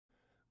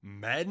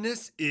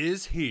Madness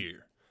is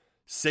here.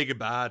 Say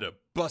goodbye to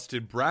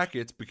busted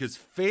brackets because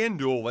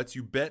FanDuel lets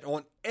you bet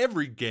on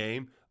every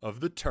game of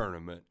the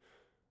tournament.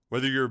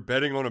 Whether you're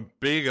betting on a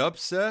big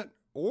upset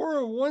or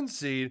a one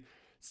seed,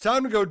 it's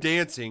time to go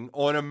dancing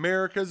on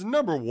America's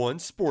 #1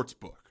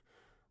 sportsbook.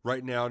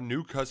 Right now,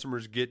 new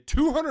customers get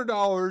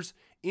 $200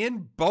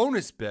 in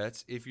bonus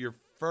bets if your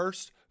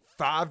first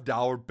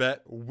 $5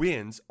 bet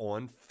wins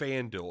on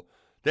FanDuel.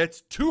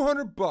 That's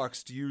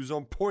 $200 to use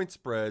on point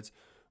spreads,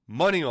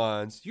 money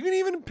lines. You can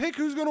even pick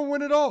who's going to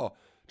win it all.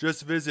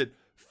 Just visit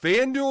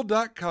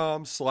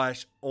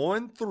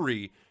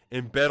FanDuel.com/on3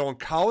 and bet on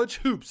college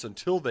hoops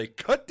until they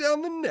cut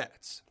down the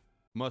nets.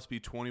 Must be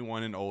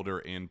 21 and older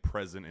and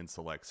present in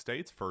select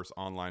states. First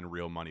online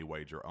real money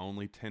wager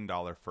only.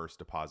 $10 first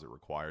deposit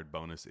required.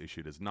 Bonus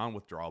issued as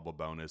non-withdrawable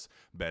bonus.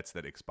 Bets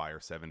that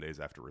expire 7 days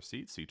after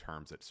receipt. See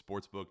terms at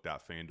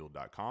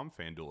sportsbook.fanduel.com.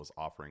 FanDuel is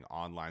offering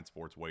online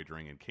sports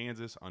wagering in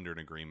Kansas under an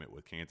agreement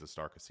with Kansas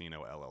Star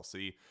Casino,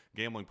 LLC.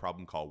 Gambling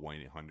problem? Call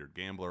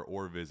 1-800-GAMBLER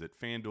or visit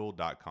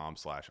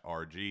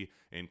fanduel.com/RG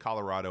in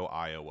Colorado,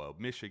 Iowa,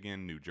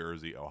 Michigan, New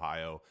Jersey,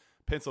 Ohio,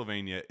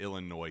 Pennsylvania,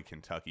 Illinois,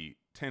 Kentucky,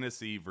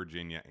 Tennessee,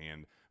 Virginia,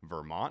 and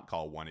Vermont.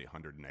 Call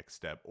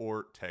 1-800-NEXT-STEP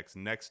or text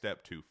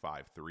NEXT-STEP to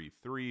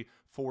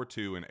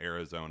 53342 in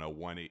Arizona,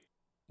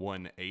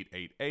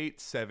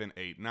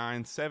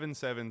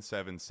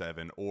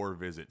 1-888-789-7777 or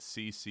visit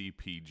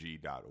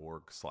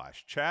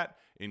ccpg.org/chat.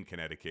 In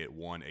Connecticut,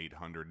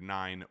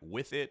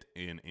 1-800-9-WITH-IT.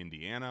 In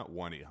Indiana,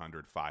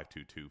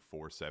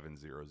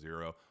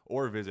 1-800-522-4700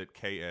 or visit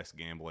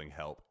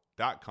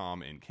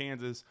ksgamblinghelp.com. In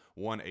Kansas,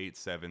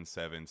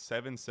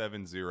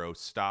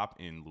 1-877-770-STOP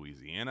in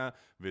Louisiana.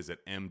 Visit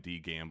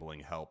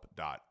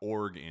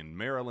mdgamblinghelp.org in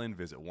Maryland.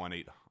 Visit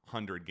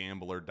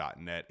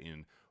 1-800-gambler.net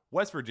in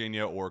West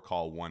Virginia or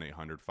call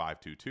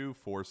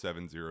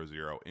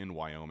 1-800-522-4700 in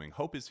Wyoming.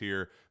 Hope is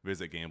here.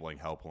 Visit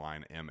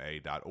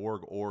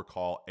gamblinghelplinema.org or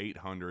call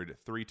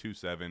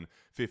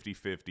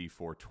 800-327-5050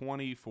 for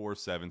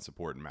 24/7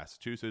 support in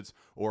Massachusetts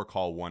or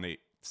call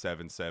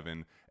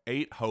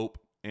 1-877-8-HOPE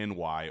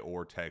NY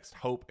or text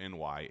Hope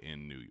NY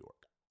in New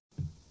York.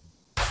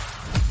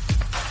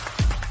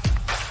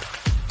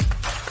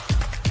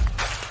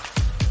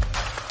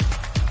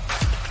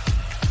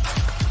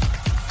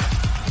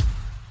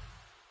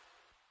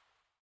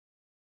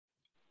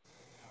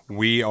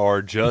 We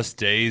are just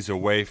days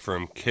away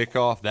from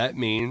kickoff. That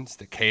means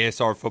the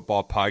KSR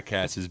Football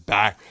Podcast is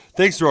back.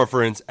 Thanks to our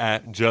friends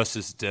at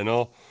Justice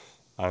Dental.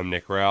 I'm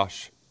Nick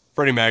Roush.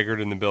 Freddie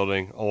Maggard in the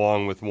building,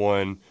 along with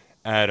one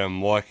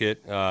Adam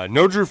Luckett.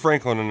 No Drew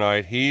Franklin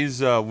tonight.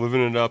 He's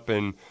living it up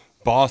in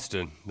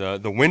Boston,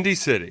 the Windy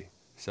City.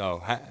 So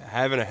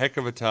having a heck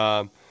of a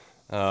time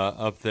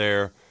up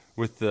there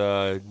with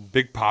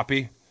Big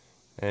Poppy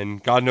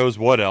and God knows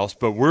what else.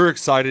 But we're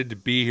excited to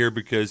be here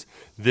because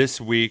this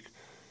week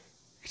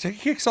it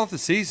kicks off the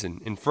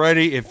season. And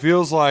Freddie, it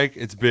feels like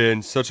it's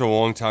been such a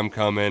long time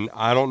coming.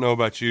 I don't know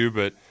about you,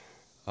 but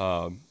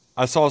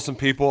I saw some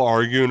people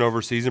arguing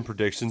over season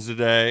predictions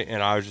today,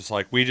 and I was just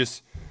like,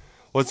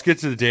 let's get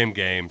to the damn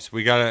games.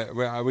 We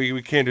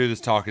can't do this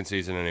talking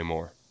season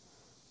anymore.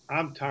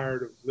 I'm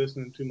tired of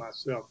listening to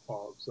myself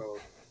talk, so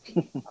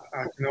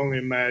I can only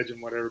imagine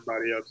what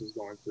everybody else is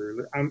going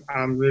through. I'm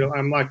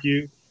like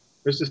you.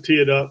 Let's just tee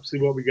it up, see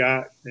what we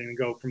got, and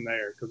go from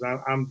there. Because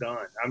I'm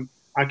done.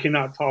 I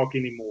cannot talk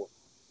anymore.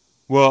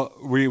 Well,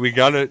 we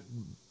got to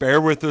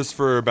bear with us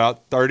for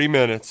about 30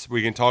 minutes.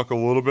 We can talk a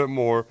little bit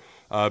more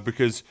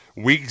because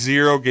Week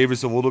 0 gave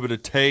us a little bit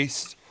of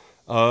taste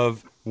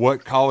of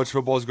what college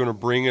football is going to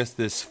bring us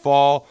this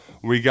fall.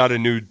 We got a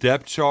new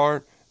depth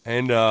chart,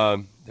 and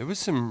there was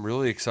some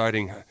really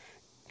exciting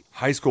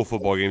high school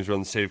football games around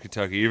the state of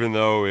Kentucky, even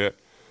though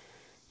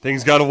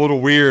things got a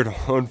little weird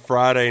on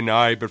Friday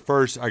night. But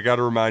first, I got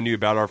to remind you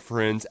about our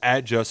friends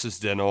at Justice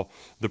Dental,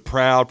 the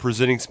proud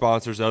presenting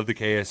sponsors of the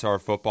KSR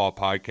Football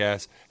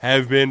Podcast,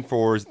 have been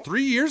for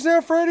 3 years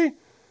now, Freddie?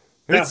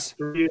 Yeah,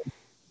 3 years.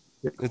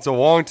 It's a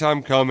long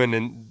time coming,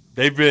 and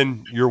they've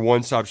been your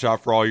one-stop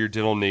shop for all your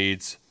dental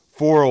needs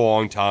for a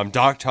long time.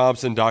 Doc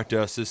Thompson, Doc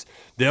Justice,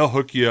 they'll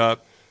hook you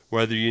up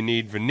whether you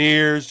need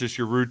veneers, just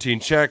your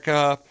routine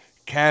checkup,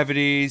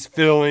 cavities,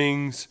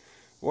 fillings,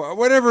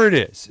 whatever it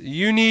is.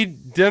 You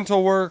need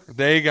dental work,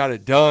 they got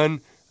it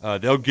done.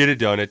 They'll get it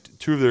done at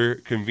two of their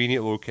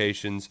convenient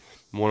locations,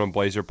 one on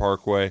Blazer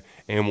Parkway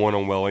and one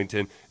on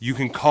Wellington. You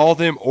can call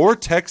them or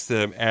text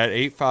them at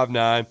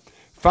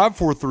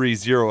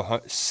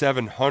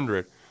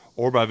 859-543-0700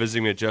 or by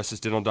visiting me at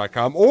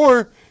justicedental.com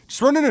or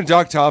just run into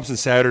Doc Thompson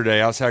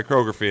Saturday outside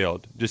Kroger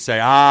Field. Just say,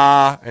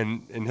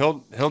 and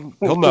he'll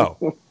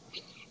know.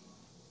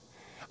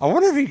 I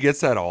wonder if he gets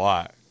that a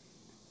lot.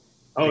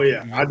 Oh,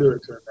 yeah. I do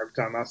it to him every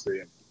time I see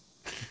him.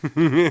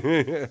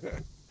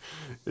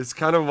 It's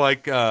kind of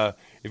like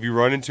if you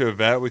run into a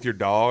vet with your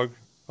dog,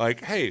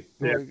 like, hey,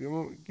 can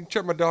you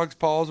check my dog's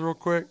paws real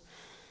quick?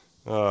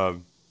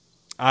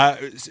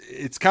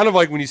 It's kind of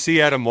like when you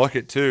see Adam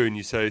Luckett, too, and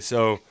you say,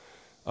 so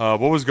what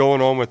was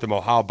going on with the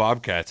Ohio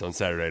Bobcats on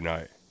Saturday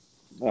night?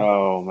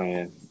 Oh,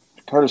 man.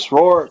 Curtis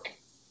Rourke.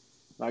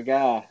 my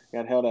guy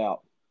got held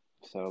out,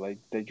 so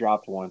they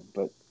dropped one.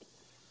 But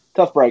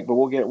tough break, but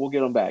we'll get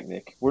them back,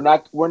 Nick. We're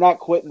not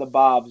quitting the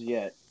Bobs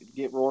yet.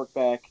 Get Rourke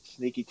back,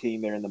 sneaky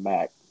team there in the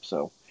MAC.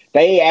 So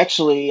they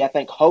actually, I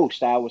think,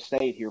 host Iowa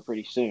State here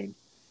pretty soon.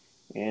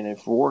 And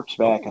if Rourke's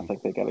back, I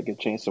think they got a good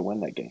chance to win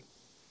that game.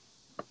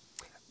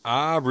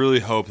 I really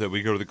hope that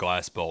we go to the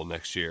Glass Bowl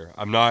next year.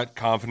 I'm not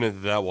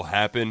confident that will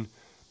happen,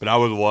 but I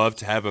would love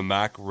to have a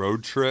MAC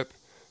road trip.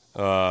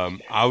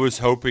 I was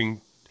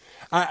hoping.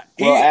 We're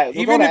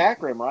going to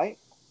Akron, right?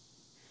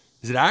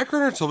 Is it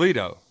Akron or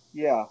Toledo?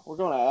 Yeah, we're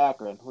going to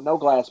Akron. No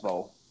Glass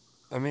Bowl.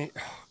 I mean,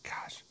 oh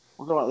gosh,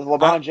 we're going to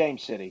LeBron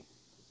James City.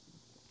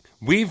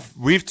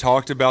 We've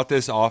talked about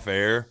this off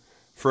air,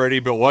 Freddie,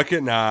 but Luckett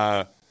and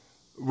I,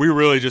 we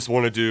really just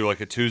want to do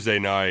like a Tuesday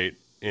night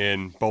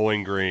in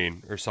Bowling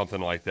Green or something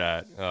like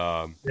that.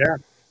 Yeah.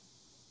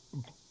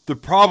 The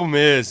problem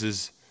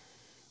is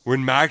when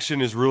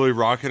Maction is really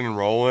rocking and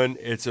rolling,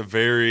 it's a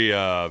very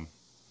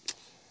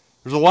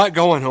there's a lot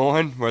going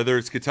on, whether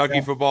it's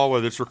Kentucky football,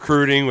 whether it's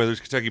recruiting, whether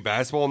it's Kentucky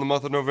basketball in the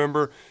month of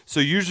November. So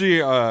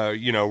usually,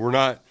 we're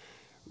not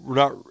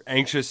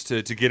anxious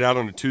to get out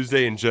on a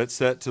Tuesday and jet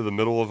set to the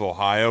middle of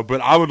Ohio.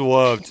 But I would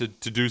love to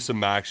do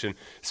some action,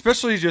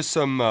 especially just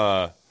some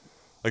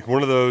like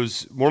one of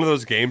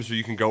those games where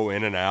you can go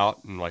in and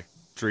out and like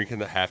drink in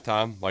the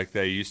halftime, like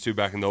they used to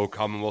back in the old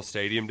Commonwealth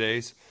Stadium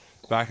days.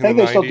 Back in the 90s. I think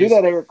they still do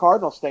that here at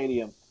Cardinal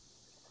Stadium.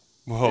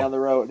 Whoa.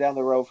 Down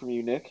the road from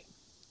you, Nick.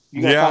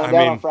 You gonna come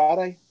down on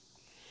Friday?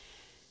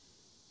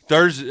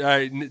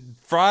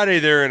 Friday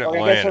they're in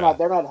Atlanta. I guess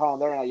they're not home.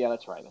 They're not. Yeah,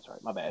 that's right.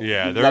 My bad.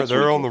 Yeah,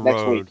 they're on the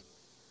road.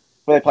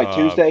 Will they play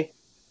Tuesday?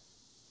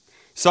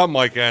 Something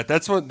like that.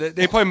 That's what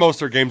they play most of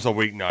their games on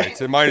weeknights.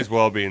 It might as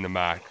well be in the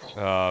MAC.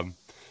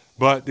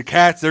 But the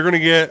Cats, they're going to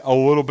get a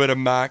little bit of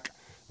MAC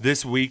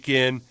this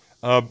weekend.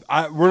 We're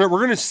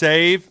going to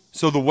save.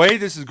 So the way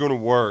this is going to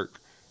work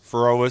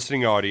for our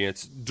listening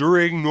audience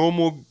during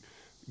normal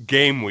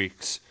game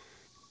weeks,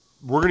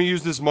 we're going to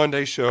use this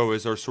Monday show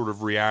as our sort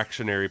of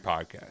reactionary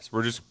podcast.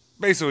 We're just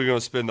basically going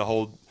to spend the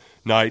whole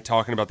night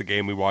talking about the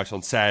game we watched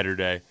on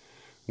Saturday.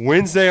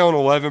 Wednesday on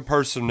 11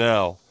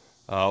 Personnel,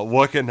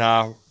 Luck and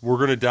I, we're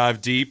going to dive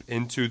deep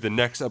into the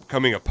next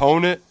upcoming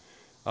opponent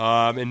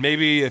and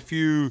maybe a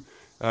few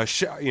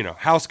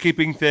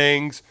housekeeping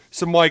things,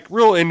 some like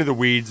real into the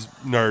weeds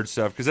nerd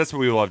stuff, because that's what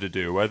we love to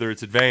do, whether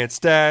it's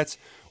advanced stats,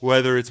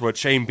 whether it's what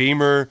Shane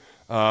Beamer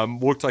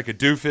looked like a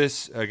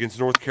doofus against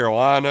North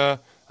Carolina.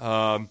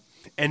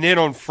 And then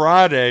on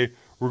Friday,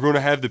 we're going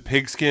to have the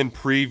pigskin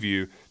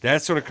preview.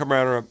 That's going to come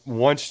around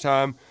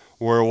lunchtime,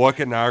 where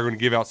Luckett and I are going to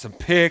give out some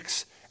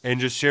picks and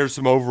just share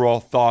some overall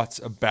thoughts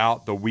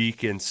about the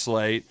weekend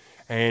slate.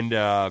 And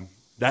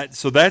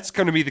that's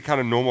going to be the kind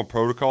of normal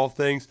protocol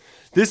things.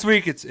 This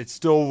week, it's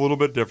still a little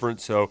bit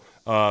different. So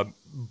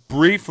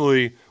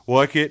briefly,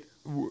 Luckett,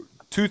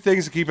 two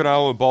things to keep an eye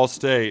on with Ball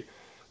State.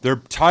 Their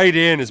tight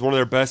end is one of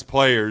their best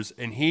players,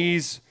 and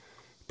he's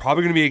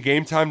probably going to be a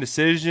game-time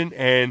decision.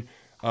 And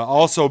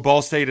also,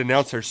 Ball State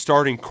announced their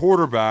starting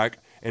quarterback,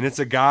 and it's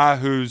a guy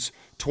who's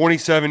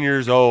 27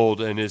 years old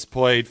and has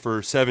played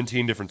for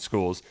 17 different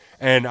schools.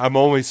 And I'm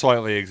only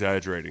slightly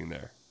exaggerating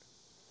there.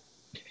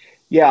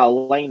 Yeah,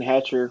 Lane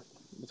Hatcher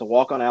was a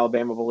walk-on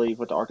Alabama, I believe,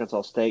 went to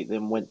Arkansas State,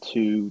 then went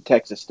to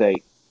Texas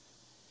State.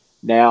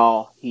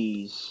 Now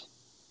he's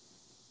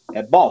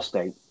at Ball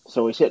State.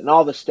 So he's hitting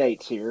all the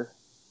states here.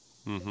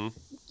 Mm-hmm.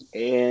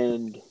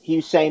 And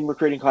he's same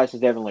recruiting class as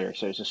Devin Leary.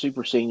 So he's a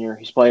super senior.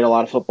 He's played a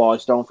lot of football.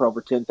 He's thrown for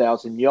over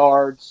 10,000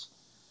 yards.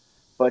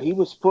 But he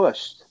was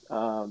pushed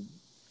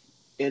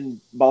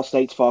in Ball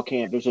State's fall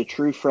camp. There's a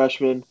true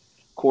freshman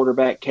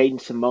quarterback,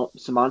 Caden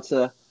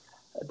Simonsa,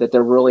 that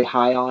they're really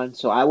high on.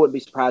 So I wouldn't be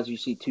surprised if you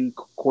see two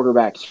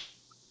quarterbacks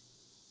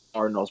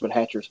Cardinals, but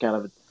Hatcher's kind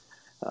of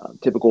a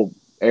typical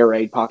air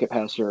raid pocket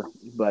passer.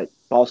 But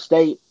Ball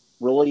State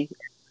really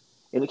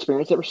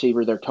inexperienced at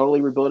receiver. They're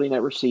totally rebuilding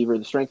that receiver.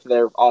 The strength of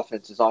their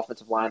offense is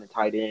offensive line and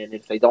tight end.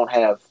 If they don't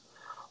have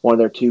one of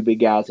their two big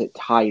guys at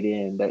tight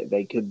end,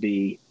 they could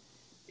be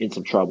in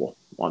some trouble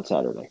on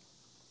Saturday.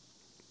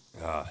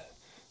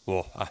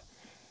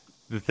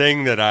 The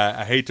thing that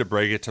I hate to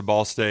break it to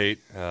Ball State,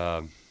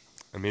 I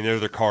mean, they're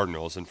the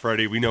Cardinals. And,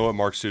 Freddie, we know what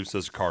Mark Stoops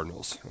does to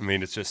Cardinals. I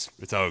mean, it's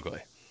ugly.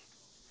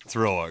 It's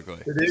real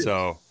ugly. It is.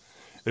 So,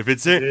 if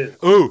it's it.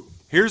 Ooh,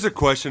 here's a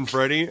question,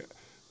 Freddie.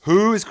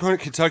 Who is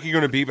Kentucky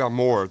going to beat by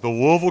more, the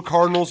Louisville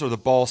Cardinals or the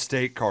Ball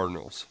State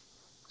Cardinals?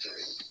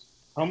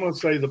 I'm going to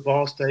say the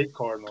Ball State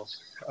Cardinals.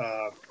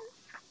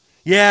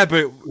 Yeah,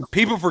 but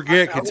people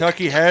forget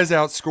Kentucky has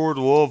outscored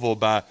Louisville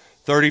by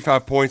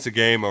 35 points a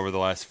game over the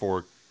last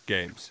 4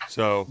 games.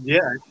 So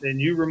yeah,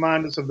 and you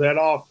remind us of that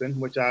often,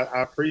 which I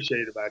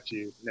appreciate about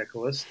you,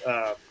 Nicholas.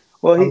 I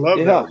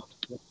love that.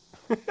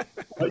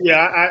 But yeah,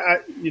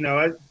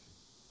 I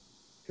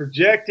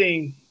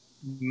projecting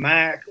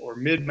MAC or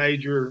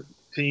mid-major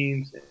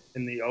teams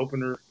in the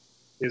opener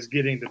is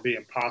getting to be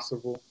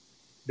impossible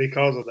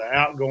because of the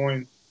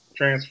outgoing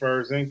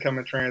transfers,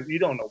 incoming transfers. You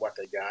don't know what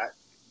they got.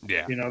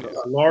 Yeah.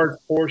 A large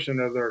portion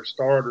of their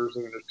starters,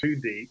 and they're too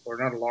deep, or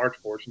not a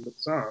large portion, but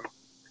some,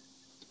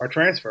 are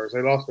transfers.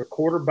 They lost a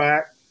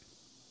quarterback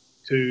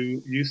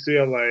to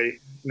UCLA.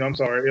 No, I'm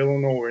sorry,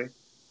 Illinois.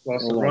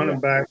 Lost a running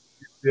back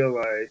to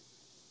UCLA.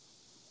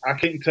 I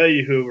can't tell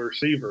you who a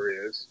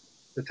receiver is.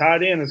 The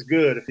tight end is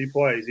good if he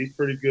plays. He's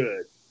pretty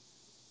good.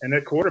 And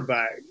that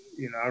quarterback,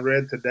 I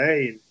read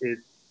today,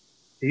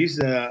 he's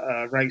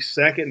ranked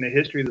second in the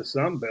history of the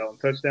Sun Belt in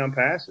touchdown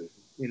passes.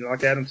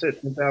 Like Adam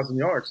said, 10,000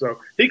 yards. So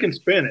he can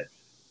spin it,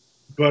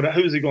 but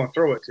who's he going to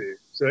throw it to?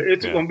 So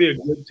it's going to be a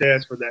good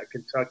test for that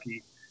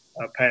Kentucky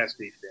pass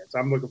defense.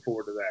 I'm looking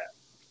forward to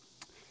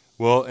that.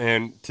 Well,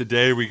 and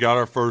today we got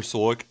our first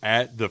look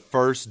at the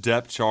first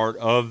depth chart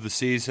of the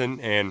season,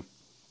 and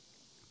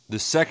the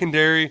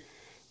secondary,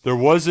 there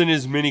wasn't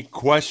as many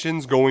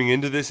questions going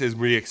into this as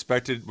we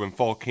expected when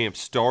fall camp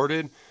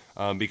started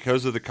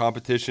because of the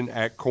competition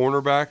at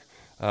cornerback,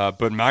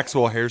 but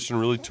Maxwell Harrison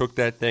really took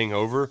that thing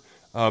over.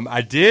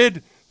 I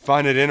did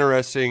find it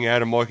interesting,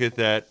 Adam Luckett,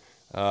 that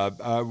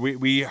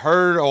we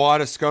heard a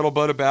lot of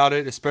scuttlebutt about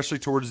it, especially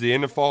towards the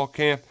end of fall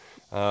camp.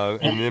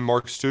 And then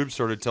Mark Stoops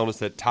started telling us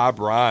that Ty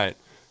Bryant,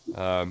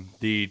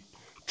 the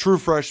true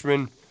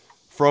freshman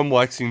from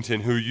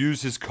Lexington who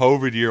used his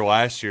COVID year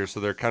last year, so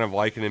they're kind of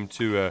likening him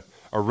to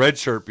a red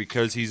shirt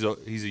because he's a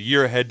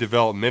year ahead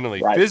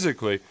developmentally,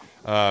 physically.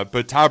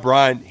 But Ty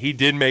Bryant, he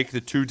did make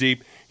the two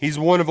deep. He's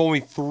one of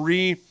only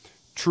 3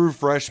 true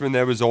freshmen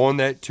that was on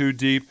that two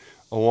deep,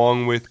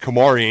 along with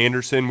Kamari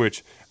Anderson,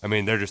 which, I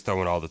mean, they're just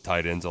throwing all the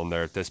tight ends on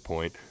there at this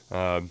point.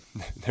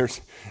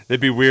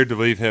 It'd be weird to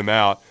leave him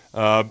out.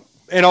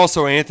 And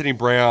also Anthony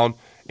Brown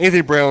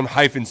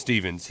hyphen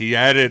Stevens. He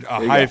added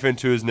a hyphen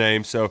to his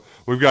name. So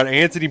we've got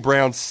Anthony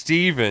Brown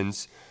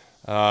Stevens,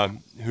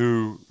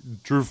 who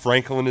Drew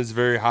Franklin is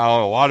very high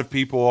on. A lot of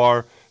people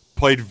are.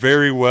 Played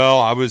very well.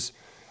 I was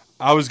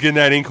getting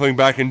that inkling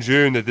back in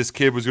June that this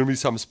kid was going to be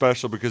something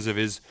special because of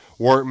his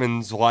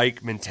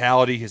workman's-like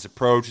mentality, his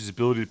approach, his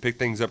ability to pick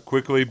things up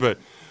quickly. But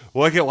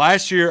look at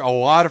last year, a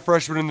lot of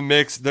freshmen in the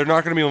mix. They're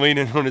not going to be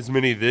leaning on as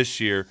many this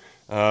year.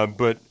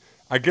 But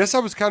I guess I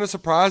was kind of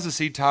surprised to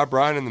see Ty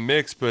Bryant in the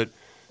mix, but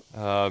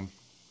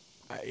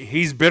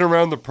he's been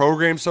around the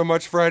program so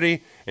much,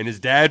 Freddie, and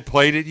his dad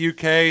played at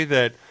UK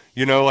that,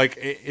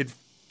 it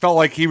felt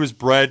like he was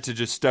bred to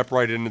just step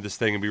right into this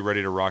thing and be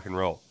ready to rock and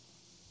roll.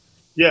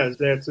 Yeah, his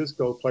dad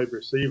Cisco played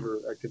receiver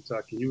at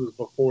Kentucky. He was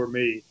before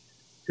me.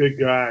 Good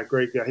guy,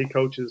 great guy. He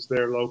coaches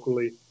there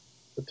locally.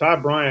 But Ty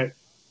Bryant,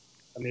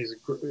 I mean,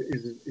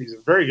 he's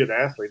a very good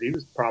athlete. He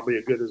was probably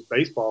as good as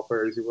baseball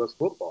player as he was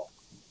football.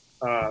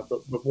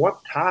 But what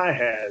Ty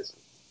has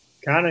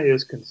kind of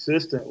is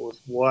consistent with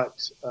what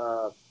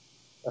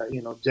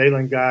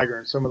Jalen Geiger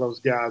and some of those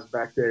guys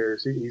back there.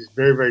 He's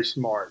very, very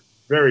smart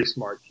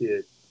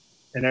kid,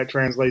 and that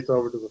translates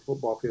over to the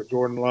football field.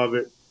 Jordan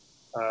Lovett,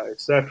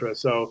 etc.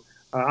 So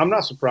I'm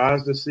not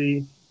surprised to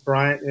see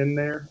Bryant in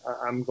there.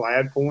 I'm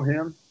glad for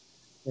him,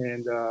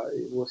 and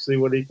we'll see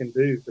what he can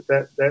do.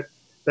 But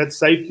that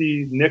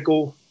safety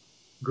nickel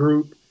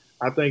group,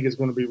 I think, is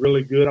going to be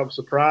really good. I was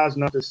surprised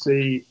not to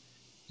see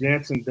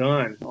Jansen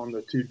Dunn on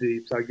the two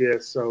deeps, I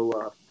guess.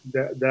 So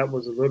that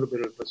was a little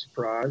bit of a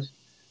surprise.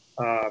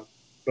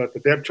 But the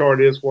depth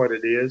chart is what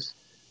it is.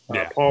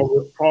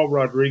 Paul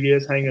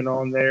Rodriguez hanging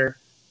on there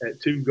at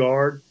 2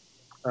 guard.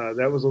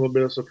 That was a little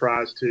bit of a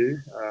surprise too.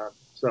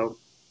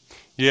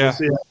 We'll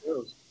see how it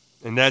goes.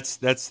 And that's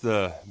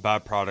the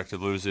byproduct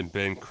of losing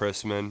Ben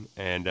Chrisman,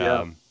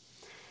 and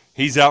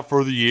he's out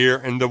for the year.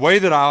 And the way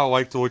that I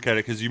like to look at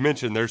it, because you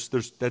mentioned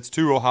that's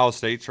 2 Ohio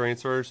State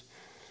transfers.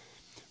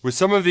 With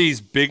some of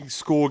these big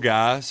school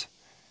guys,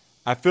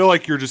 I feel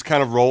like you're just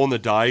kind of rolling the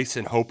dice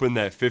and hoping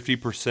that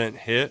 50%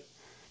 hit.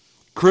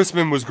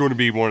 Chrisman was going to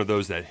be one of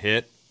those that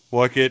hit,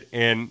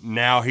 and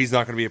now he's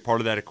not going to be a part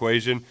of that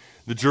equation.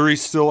 The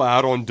jury's still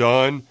out on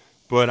Dunn,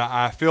 but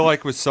I feel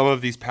like with some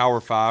of these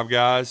Power 5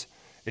 guys,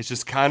 it's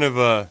just kind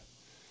of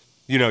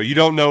you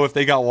don't know if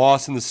they got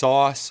lost in the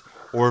sauce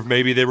or if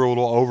maybe they were a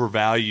little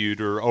overvalued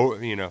or,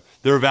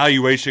 their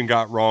evaluation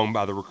got wrong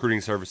by the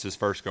recruiting services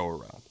first go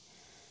around.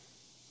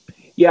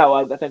 Yeah,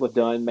 well, I think with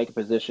Dunn, make a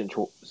position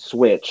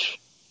switch.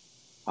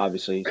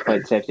 Obviously, he's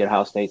played safety at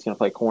Ohio State. He's going to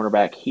play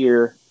cornerback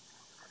here.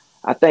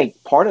 I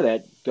think part of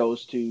that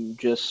goes to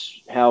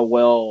just how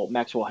well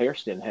Maxwell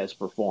Hairston has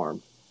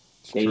performed,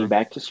 dating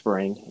back to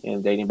spring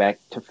and dating back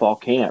to fall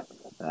camp.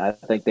 I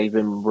think they've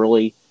been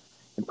really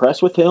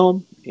impressed with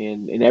him.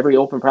 In every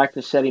open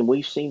practice setting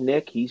we've seen,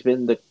 Nick, he's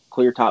been the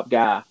clear top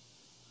guy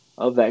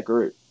of that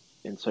group.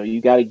 And so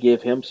you got to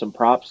give him some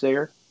props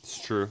there. It's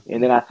true.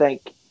 And then I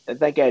think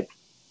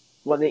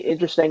the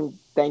interesting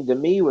thing to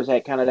me was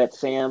at kind of that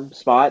Sam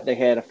spot, they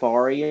had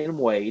Afari and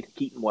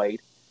Keaton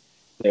Wade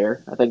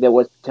there. I think that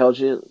what tells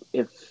you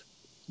if,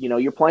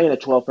 you're playing a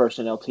 12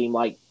 personnel team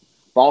like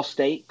Ball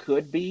State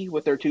could be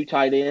with their 2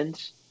 tight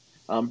ends,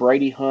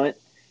 Brady Hunt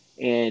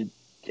and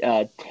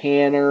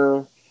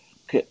Tanner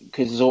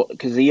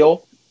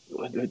Kazeel.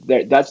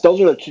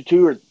 Those are the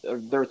 2 or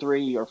their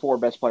 3 or 4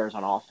 best players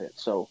on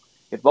offense. So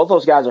if both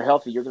those guys are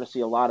healthy, you're going to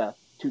see a lot of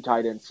 2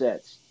 tight end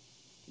sets.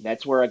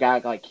 That's where a guy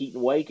like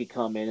Keaton Wade could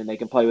come in and they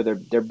can play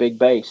with their big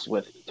base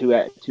with two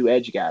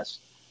edge guys.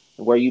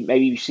 where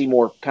you see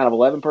more kind of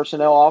 11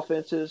 personnel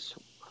offenses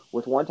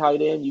with one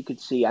tight end. You could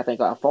see, I think,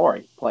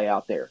 Afari play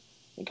out there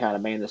and kind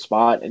of man the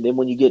spot. And then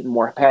when you get in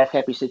more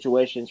pass-happy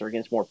situations or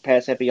against more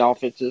pass-happy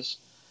offenses,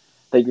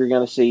 I think you're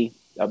going to see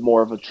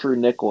more of a true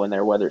nickel in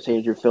there, whether it's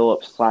Andrew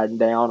Phillips sliding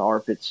down or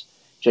if it's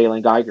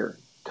Jalen Geiger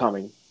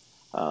coming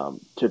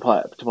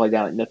to play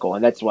down at nickel.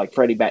 And that's like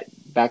Freddie,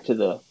 back to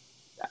the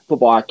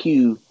football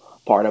IQ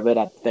part of it.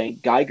 I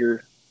think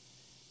Geiger,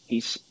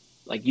 he's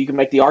like, you can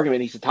make the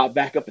argument he's the top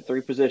backup at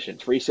three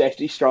positions: free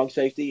safety, strong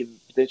safety,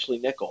 and potentially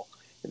nickel.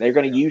 And they're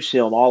going to use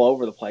him all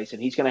over the place,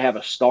 and he's going to have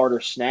a starter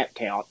snap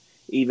count,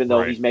 even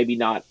though he's maybe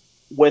not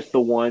with the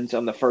ones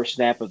on the first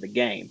snap of the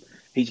game.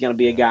 He's going to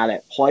be a guy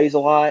that plays a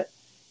lot.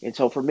 And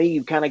so for me,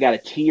 you've kind of got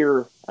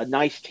a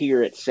nice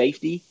tier at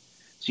safety.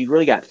 So you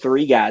really got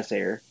three guys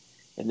there.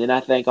 And then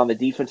I think on the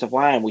defensive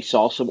line, we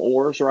saw some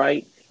oars,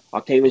 right?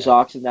 Octavius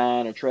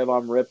Oxendine or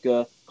Trevon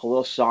Ripka,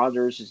 Khalil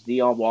Saunders is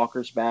Deion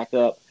Walker's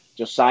backup,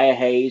 Josiah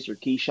Hayes or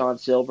Keyshawn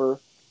Silver.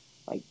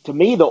 Like, to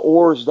me, the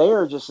oars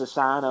there are just a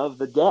sign of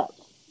the depth.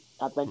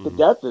 I think the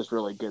depth is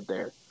really good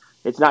there.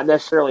 It's not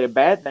necessarily a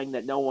bad thing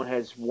that no one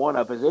has won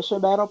a position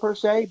battle per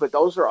se, but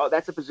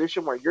that's a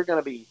position where you're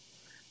going to be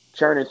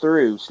churning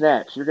through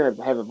snaps. You're going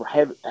to have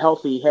a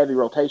healthy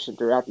rotation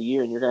throughout the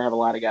year, and you're going to have a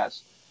lot of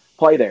guys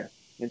play there.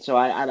 And so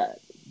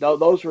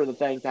those were the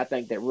things I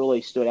think that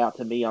really stood out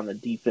to me on the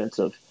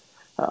defensive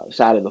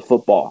side of the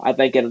football. I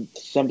think in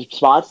some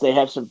spots they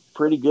have some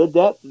pretty good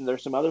depth, and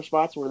there's some other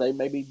spots where they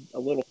may be a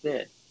little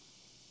thin.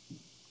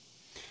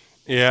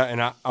 Yeah,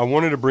 and I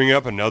wanted to bring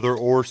up another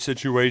or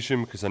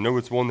situation because I know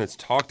it's one that's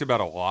talked about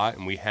a lot,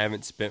 and we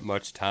haven't spent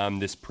much time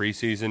this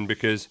preseason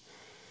because,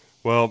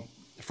 well,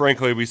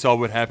 frankly, we saw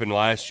what happened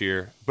last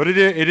year. But it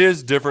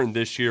is different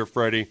this year,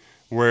 Freddie,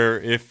 where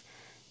if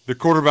the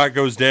quarterback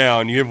goes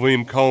down, you have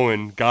Liam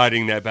Cohen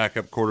guiding that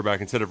backup quarterback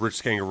instead of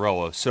Rich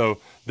Scangarello. So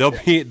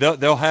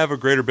they'll have a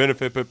greater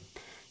benefit. But,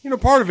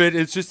 part of it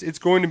is just it's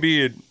going to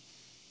be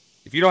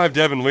if you don't have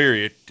Devin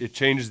Leary, it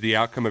changes the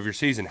outcome of your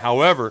season.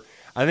 However,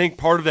 I think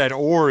part of that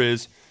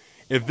is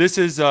if this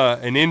is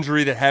an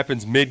injury that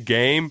happens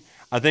mid-game,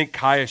 I think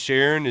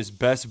KSR is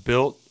best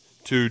built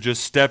to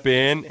just step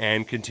in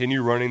and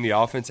continue running the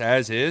offense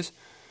as is.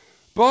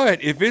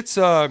 But if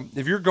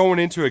you're going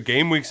into a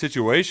game week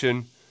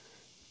situation,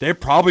 they're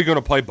probably going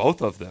to play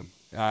both of them.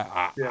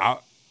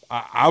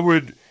 I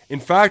would,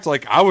 in fact,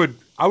 I'd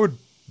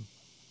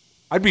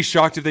be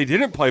shocked if they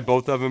didn't play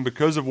both of them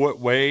because of what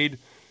Wade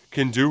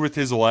can do with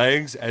his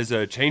legs as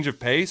a change of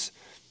pace.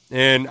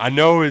 And I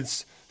know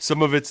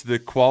some of it's the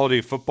quality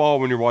of football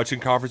when you're watching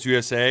Conference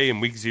USA in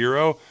week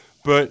 0,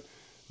 but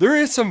there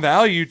is some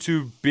value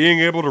to being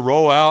able to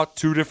roll out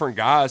two different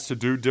guys to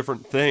do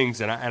different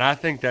things, and I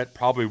think that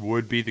probably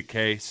would be the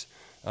case,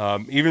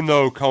 even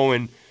though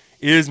Cohen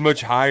is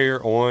much higher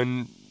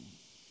on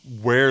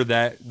where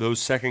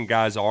those second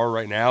guys are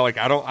right now. Like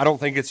I don't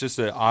think it's just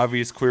an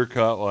obvious clear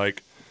cut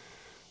like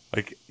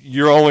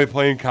you're only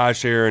playing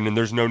KSR and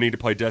there's no need to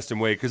play Destin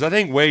Wade, because I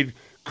think Wade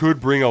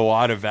could bring a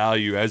lot of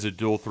value as a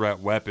dual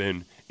threat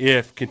weapon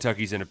if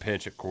Kentucky's in a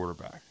pinch at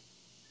quarterback.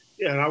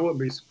 Yeah, and I wouldn't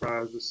be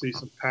surprised to see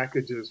some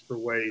packages for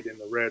Wade in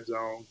the red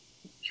zone,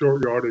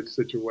 short yardage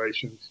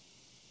situations,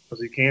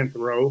 because he can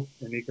throw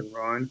and he can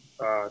run.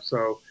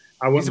 So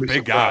I wouldn't be surprised. He's a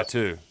big guy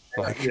too.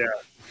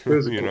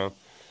 Physical.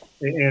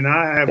 And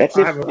I have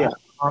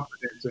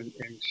confidence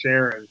in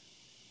Sharon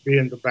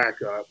being the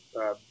backup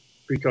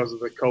because of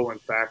the Cohen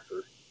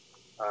factor.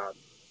 A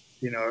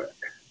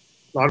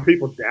lot of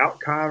people doubt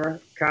Kaya,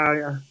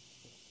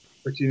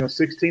 but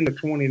 16 to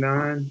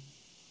 29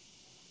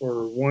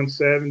 for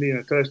 170 and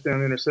a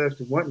touchdown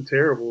interception wasn't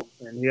terrible,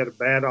 and he had a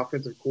bad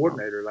offensive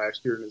coordinator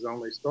last year in his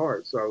only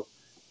start. So,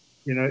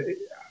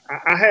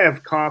 I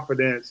have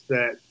confidence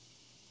that,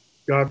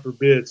 God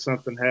forbid,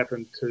 something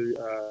happened to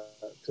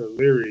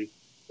Leary,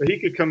 that he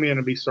could come in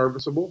and be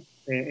serviceable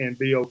and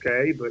be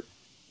okay. But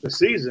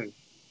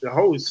the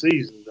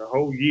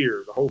whole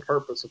year, the whole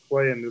purpose of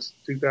playing this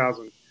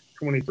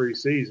 2023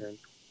 season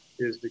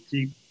is to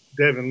keep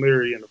Devin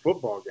Leary in the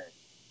football game.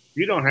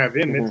 You don't have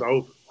him, it's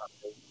over.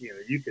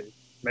 You can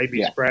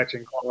maybe scratch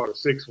and call it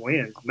 6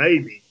 wins,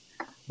 maybe.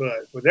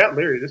 But without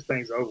Leary, this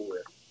thing's over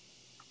with.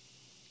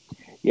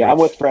 Yeah, I'm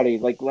with Freddie.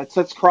 Like,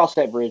 let's cross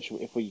that bridge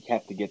if we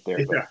have to get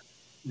there. But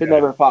if it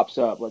never pops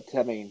up,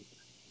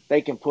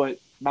 they can put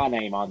my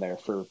name on there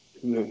for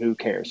who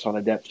cares on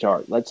a depth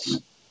chart. Let's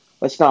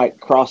not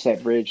cross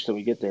that bridge till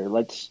we get there.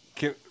 Let's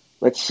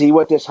see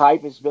what this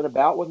hype has been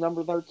about with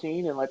number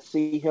 13, and let's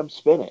see him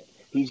spin it.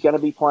 He's going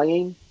to be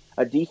playing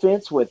a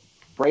defense with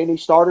brand new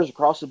starters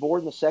across the board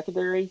in the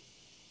secondary.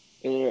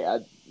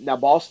 And now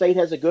Ball State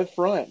has a good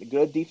front, a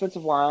good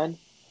defensive line,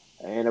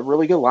 and a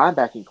really good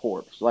linebacking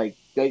corps.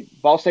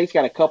 Ball State's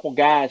got a couple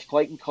guys,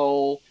 Clayton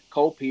Cole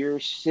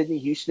Pierce, Sidney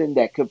Houston,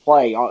 that could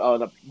play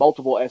on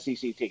multiple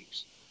SEC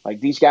teams. Like,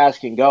 these guys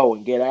can go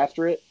and get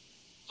after it.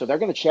 So they're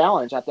going to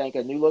challenge, I think,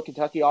 a new look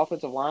Kentucky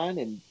offensive line,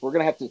 and we're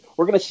going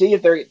to see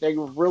if they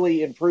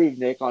really improved,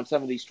 Nick, on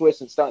some of these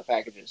twists and stunt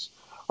packages.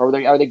 Are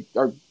they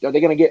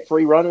going to get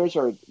free runners,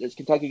 or is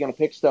Kentucky going to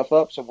pick stuff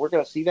up? So we're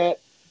going to see that.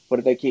 But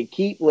if they can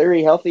keep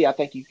Leary healthy, I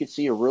think you could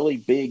see a really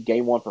big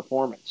game one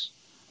performance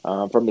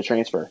from the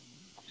transfer.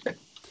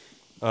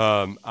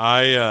 One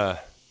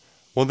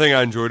thing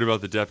I enjoyed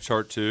about the depth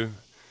chart too,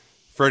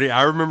 Freddie,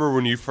 I remember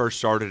when you first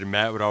started, and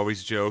Matt would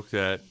always joke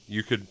that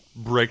you could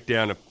break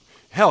down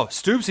hell,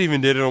 Stoops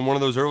even did it on one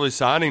of those early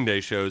signing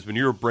day shows when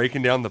you were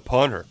breaking down the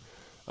punter.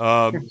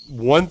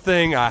 One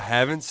thing I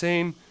haven't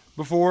seen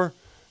before,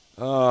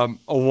 a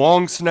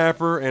long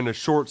snapper and a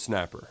short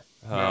snapper.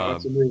 No,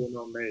 that's a new one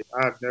on me.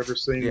 I've never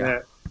seen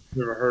that,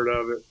 never heard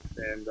of it,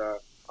 and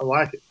I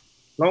like it.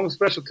 As long as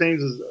special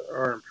teams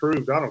are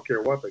improved, I don't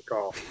care what they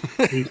call.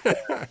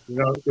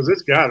 Because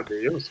it's got to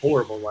be. It was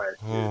horrible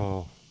last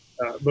year.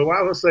 But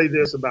I will say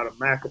this about a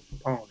MAC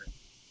opponent.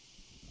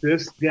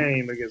 This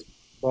game against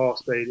Ball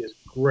State is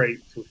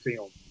great for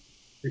film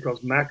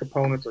because MAC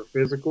opponents are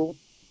physical.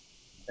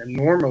 And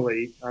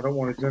normally, I don't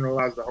want to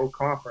generalize the whole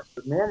conference,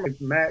 but normally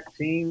MAC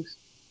teams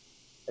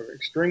are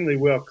extremely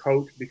well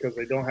coached because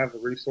they don't have the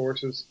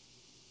resources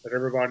that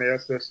everybody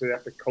else does, so they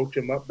have to coach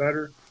them up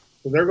better.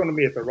 So they're going to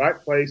be at the right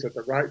place at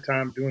the right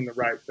time doing the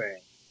right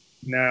thing.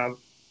 Now,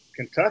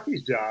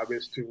 Kentucky's job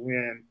is to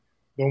win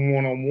the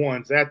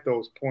one-on-ones at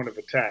those point of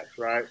attacks,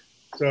 right?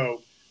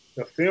 So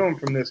the film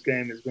from this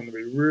game is going to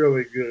be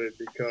really good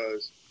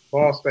because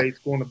Ball State's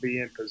going to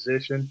be in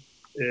position.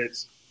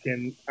 It's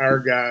can our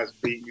guys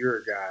beat your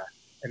guy?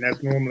 And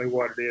that's normally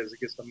what it is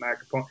against the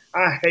MAC opponent.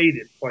 I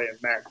hated playing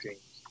MAC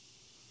teams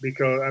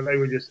because they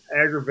would just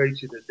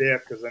aggravate you to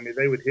death because,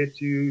 they would hit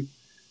you,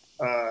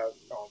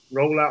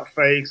 roll out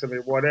fakes,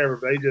 whatever.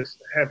 They just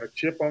have a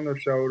chip on their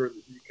shoulder.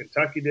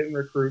 Kentucky didn't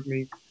recruit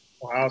me.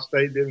 Ohio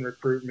State didn't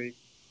recruit me.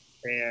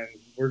 And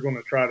we're going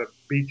to try to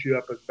beat you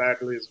up as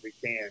badly as we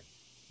can.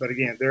 But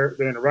again, they're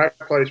in the right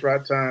place,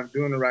 right time,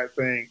 doing the right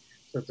thing.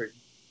 So it's a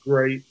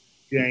great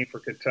game for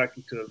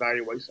Kentucky to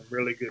evaluate some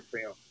really good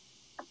film.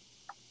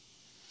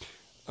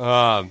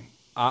 And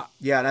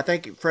I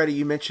think, Freddie,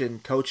 you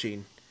mentioned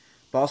coaching.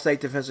 Ball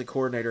State defensive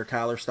coordinator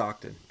Tyler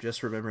Stockton.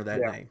 Just remember that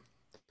name.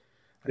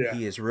 Yeah.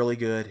 He is really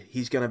good.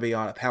 He's going to be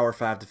on a Power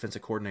 5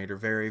 defensive coordinator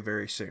very,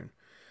 very soon.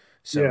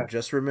 So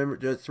just remember,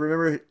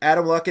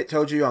 Adam Luckett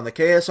told you on the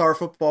KSR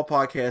football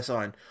podcast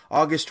on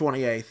August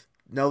 28th,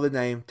 know the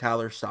name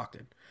Tyler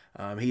Stockton.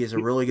 He is a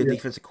really good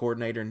defensive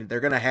coordinator, and they're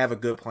going to have a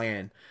good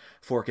plan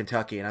for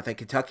Kentucky. And I think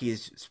Kentucky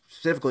is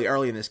specifically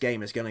early in this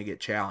game is going to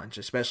get challenged,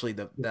 especially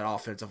that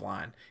offensive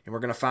line. And we're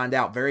going to find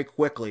out very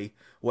quickly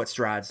what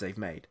strides they've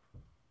made.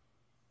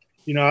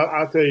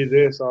 I'll tell you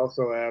this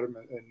also, Adam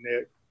and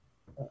Nick.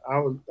 I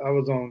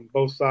was on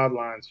both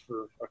sidelines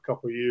for a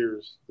couple of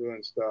years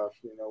doing stuff,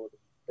 with the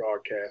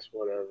broadcast,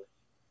 whatever.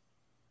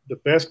 The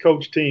best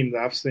coach team that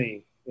I've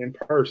seen in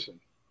person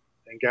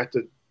and got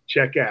to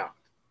check out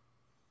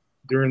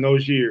during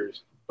those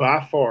years,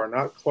 by far,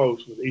 not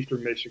close, with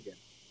Eastern Michigan.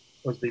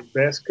 Was the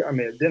best.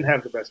 It didn't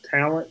have the best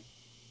talent,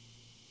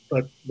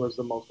 but was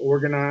the most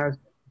organized,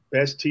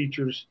 best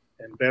teachers,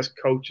 and best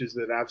coaches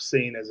that I've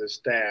seen as a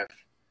staff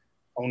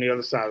on the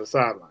other side of the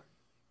sideline.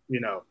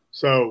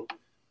 So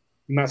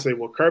you might say,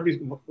 well,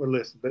 Kirby's,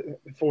 listen,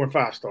 4 and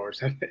 5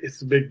 stars.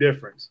 It's a big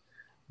difference.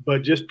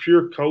 But just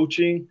pure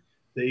coaching,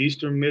 the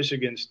Eastern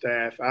Michigan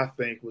staff, I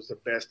think, was the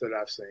best that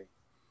I've seen.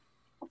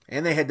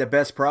 And they had the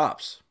best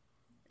props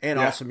and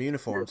awesome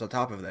uniforms on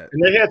top of that.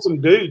 And they had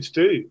some dudes,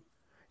 too.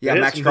 Yeah,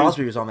 Max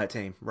Crosby was on that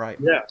team, right?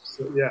 Yes,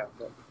 yeah.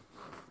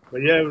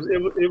 But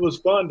it was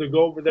fun to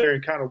go over there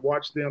and kind of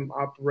watch them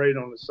operate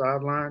on the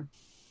sideline,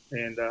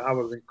 and I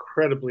was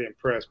incredibly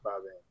impressed by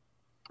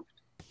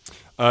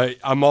them.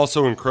 I'm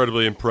also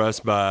incredibly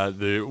impressed by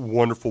the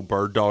wonderful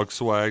bird dog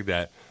swag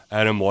that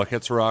Adam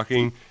Luckett's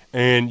rocking,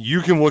 and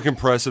you can look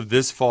impressive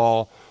this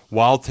fall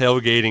while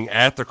tailgating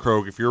at the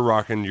Croak if you're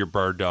rocking your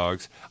bird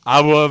dogs.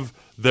 I love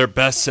their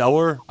best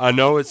seller. I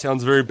know it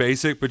sounds very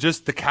basic, but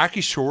just the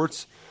khaki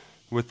shorts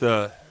with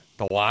the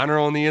liner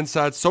on the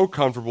inside, so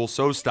comfortable,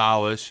 so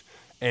stylish.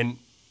 And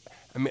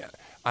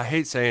I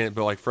hate saying it,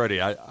 but like Freddie,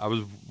 I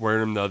was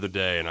wearing them the other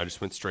day, and I just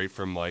went straight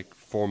from like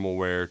formal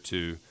wear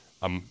to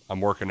I'm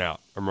working out,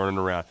 I'm running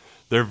around.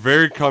 They're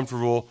very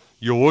comfortable.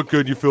 You look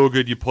good, you feel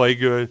good, you play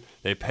good,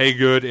 they pay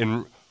good.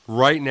 And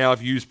right now,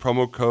 if you use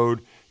promo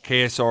code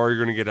KSR, you're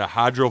going to get a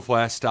Hydro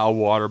Flask style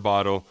water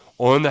bottle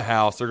on the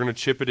house. They're going to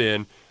chip it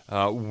in.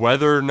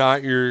 Whether or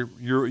not you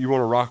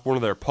want to rock one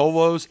of their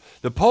polos.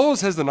 The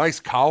polos has the nice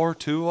collar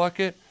too,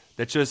 like it.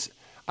 That just,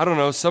 I don't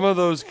know, some of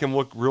those can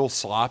look real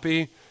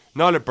sloppy.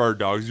 Not at Bird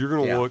Dogs. You're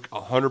going to look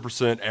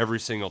 100% every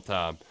single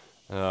time.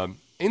 And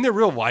they're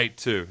real light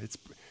too.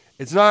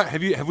 It's not,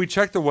 have we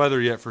checked the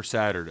weather yet for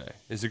Saturday?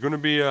 Is it going to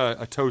be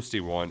a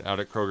toasty one out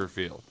at Kroger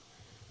Field?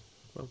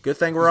 Well, good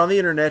thing we're on the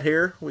internet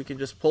here. We can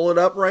just pull it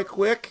up right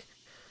quick.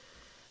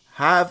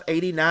 High of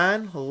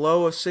 89,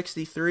 low of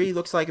 63.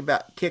 Looks like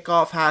about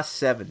kickoff high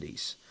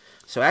 70s.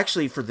 So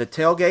actually, for the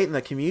tailgate and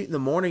the commute in the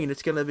morning,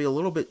 it's going to be a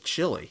little bit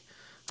chilly.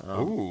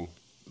 Ooh,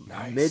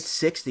 nice. Mid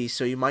 60s,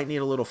 so you might need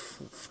a little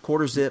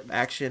quarter zip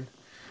action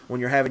when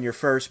you're having your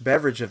first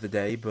beverage of the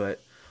day.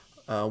 But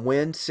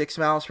wind 6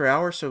 miles per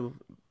hour. So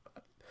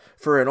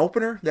for an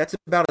opener, that's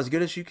about as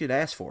good as you could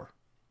ask for.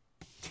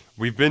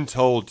 We've been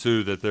told,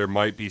 too, that there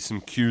might be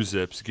some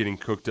Q-zips getting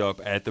cooked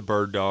up at the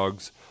Bird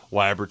Dogs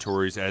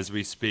laboratories as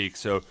we speak.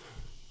 So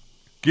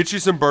get you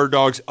some Bird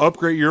Dogs,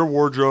 upgrade your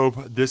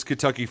wardrobe this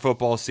Kentucky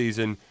football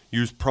season.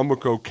 Use promo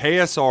code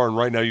KSR, and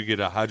right now you get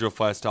a Hydro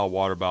Flask style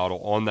water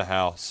bottle on the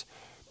house.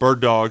 Bird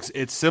Dogs,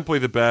 it's simply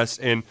the best.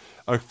 And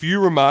a few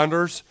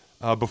reminders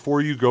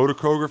before you go to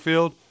Kroger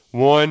Field.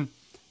 One,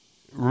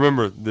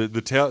 remember,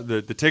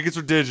 the tickets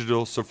are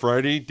digital, so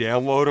Freddie,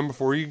 download them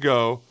before you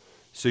go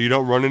so you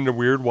don't run into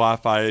weird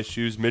Wi-Fi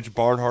issues. Mitch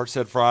Barnhart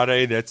said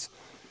Friday that's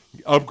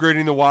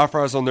upgrading the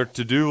Wi-Fi is on their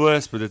to-do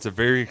list, but it's a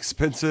very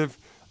expensive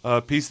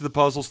piece of the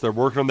puzzle, so they're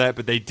working on that.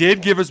 But they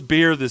did give us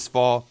beer this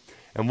fall,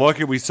 and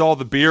lucky we saw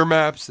the beer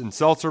maps and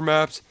seltzer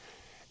maps.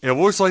 It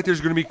looks like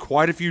there's going to be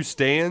quite a few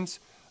stands,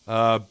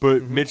 but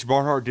Mitch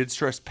Barnhart did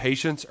stress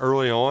patience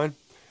early on.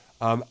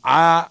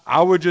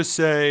 I would just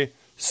say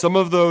some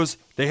of those,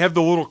 they have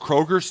the little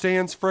Kroger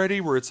stands,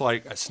 Freddie, where it's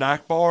like a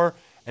snack bar,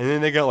 and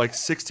then they got like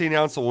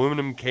 16-ounce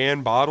aluminum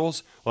can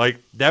bottles. Like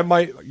that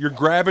might, your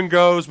grab and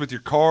goes with your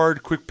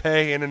card, quick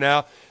pay in and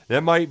out.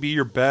 That might be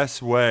your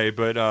best way,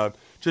 but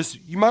just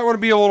you might want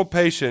to be a little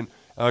patient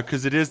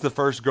because it is the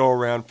first go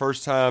around,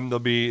 first time they'll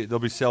be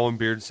selling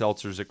beer and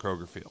seltzers at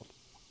Kroger Field.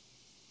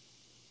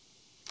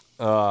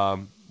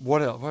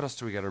 What else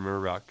do we got to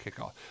remember about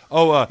kickoff?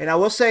 And I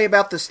will say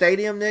about the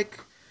stadium, Nick,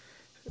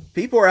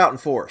 people are out in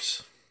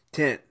force.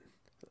 Tent.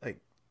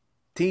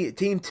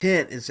 Team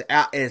Tent is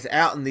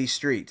out in these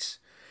streets.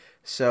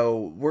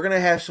 So we're going to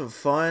have some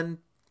fun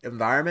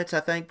environments,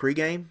 I think,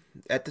 pregame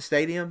at the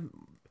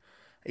stadium,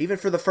 even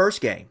for the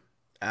first game.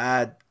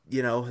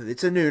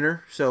 It's a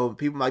nooner, so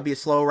people might be a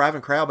slow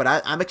arriving crowd, but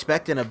I'm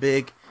expecting a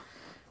big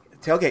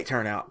tailgate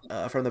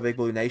turnout from the Big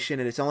Blue Nation,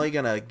 and it's only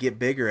going to get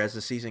bigger as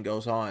the season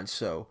goes on.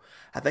 So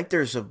I think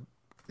there's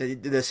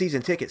the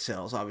season ticket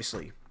sales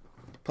obviously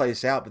play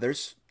this out, but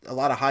there's a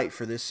lot of hype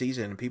for this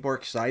season, and people are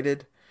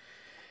excited.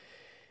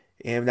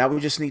 And now we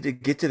just need to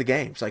get to the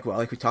games. Like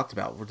we talked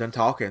about. We're done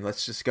talking.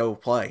 Let's just go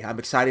play. I'm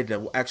excited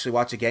to actually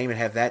watch a game and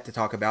have that to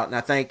talk about. And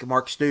I think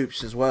Mark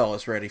Stoops as well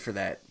is ready for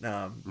that,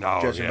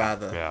 judging by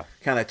the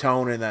kind of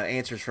tone and the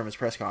answers from his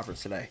press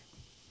conference today.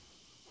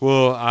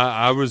 Well,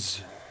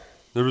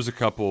 there was a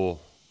couple.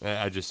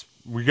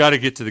 We got to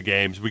get to the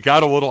games. We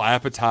got a little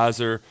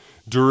appetizer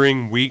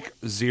during week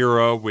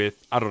 0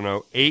 with,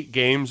 8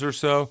 games or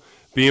so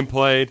being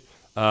played.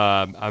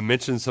 I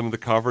mentioned some of the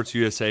Conference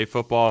USA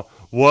football.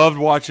 Loved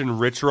watching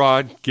Rich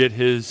Rod get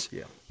his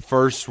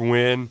first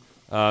win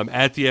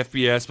at the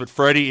FBS. But,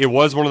 Freddie, it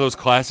was one of those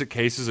classic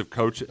cases of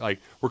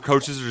where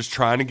coaches are just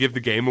trying to give the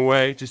game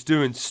away, just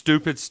doing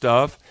stupid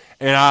stuff.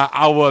 And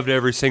I loved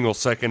every single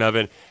second of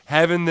it.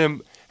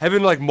 Having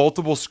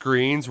multiple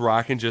screens where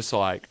I can just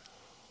oh,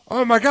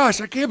 my gosh,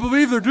 I can't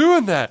believe they're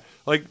doing that.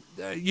 What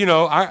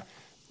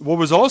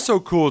was also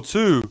cool,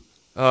 too,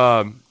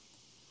 the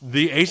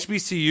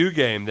HBCU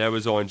game that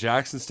was on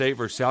Jackson State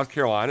versus South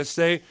Carolina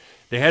State,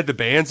 they had the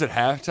bands at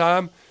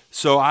halftime.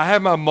 So I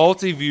had my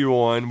multi-view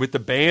on with the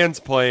bands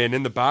playing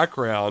in the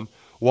background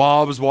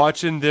while I was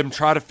watching them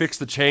try to fix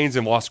the chains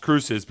in Las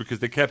Cruces because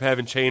they kept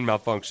having chain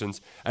malfunctions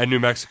at New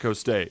Mexico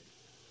State.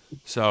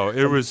 So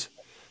it was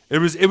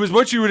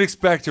what you would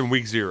expect in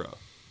week 0.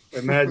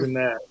 Imagine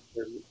that.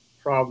 There's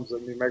problems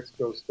at New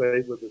Mexico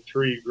State with a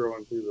tree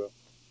growing through the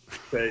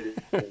stadium.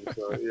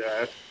 So,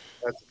 yeah,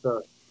 that's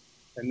tough.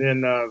 And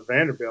then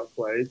Vanderbilt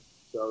played,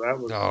 so that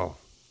was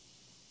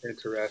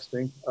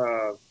interesting.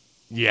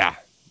 Yeah,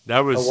 that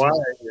was. Hawaii,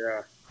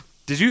 yeah.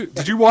 Did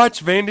you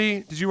watch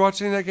Vandy? Did you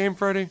watch any of that game,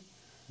 Freddie?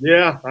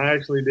 Yeah, I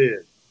actually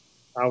did.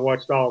 I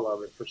watched all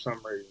of it for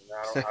some reason.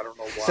 I don't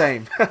know why.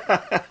 Same.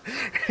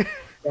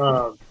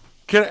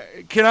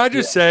 Can I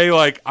just say,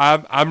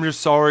 I'm just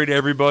sorry to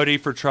everybody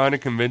for trying to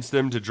convince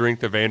them to drink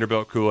the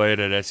Vanderbilt Kool-Aid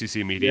at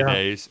SEC Media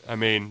Days. I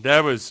mean,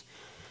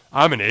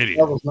 I'm an idiot.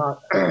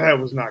 That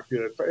was not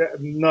good.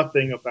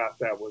 Nothing about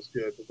that was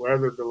good. The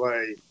weather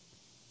delay.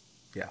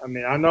 Yeah. I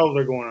mean, I know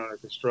they're going under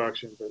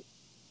construction, but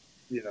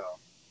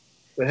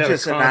they had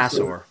just an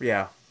eyesore.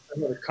 Yeah.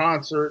 They had a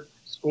concert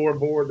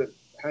scoreboard that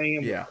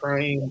hanging with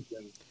cranes,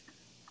 and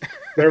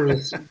there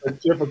was a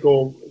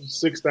typical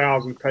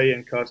 6,000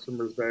 paying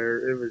customers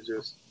there. It was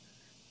just,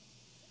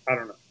 I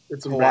don't know.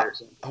 It's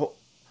embarrassing.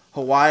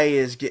 Hawaii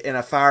is in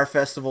a fire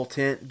festival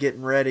tent,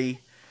 getting ready.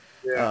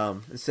 Yeah.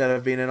 Instead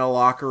of being in a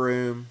locker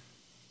room,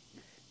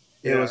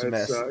 it was a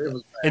mess. It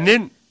was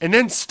bad. And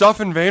then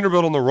stuffing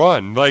Vanderbilt on the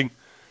run.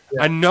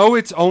 I know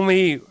it's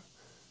only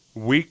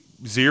week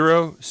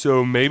 0,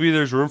 so maybe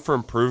there's room for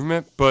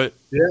improvement. But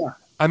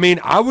I mean,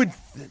 I would,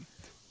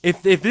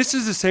 if this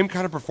is the same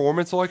kind of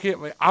performance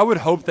I would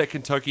hope that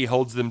Kentucky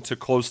holds them to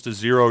close to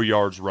 0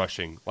 yards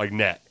rushing,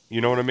 net. You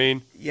know what I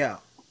mean? Yeah.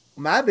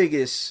 My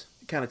biggest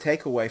kind of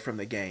takeaway from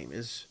the game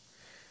is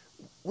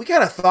we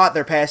kind of thought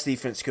their pass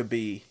defense could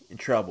be in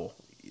trouble.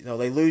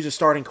 They lose a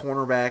starting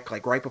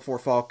cornerback right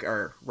before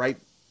right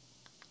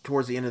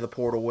towards the end of the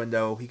portal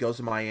window. He goes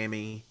to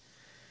Miami.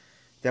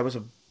 That was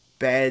a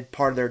bad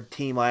part of their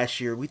team last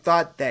year. We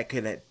thought that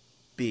could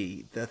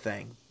be the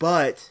thing,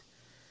 but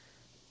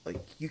like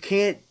you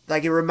can't.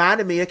 Like it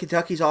reminded me of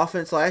Kentucky's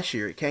offense last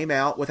year. It came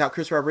out without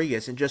Chris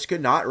Rodriguez and just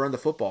could not run the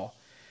football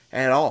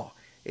at all.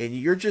 And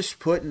you're just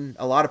putting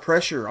a lot of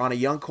pressure on a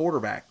young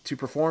quarterback to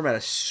perform at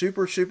a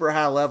super, super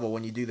high level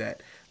when you do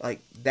that.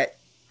 Like that,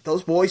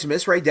 those boys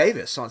miss Ray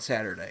Davis on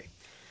Saturday.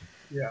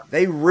 Yeah,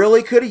 they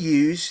really could have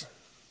used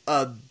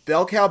a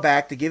bell cow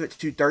back to give it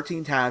to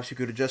 13 times who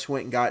could have just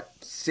went and got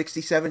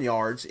 67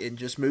 yards and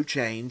just moved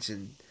chains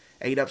and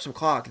ate up some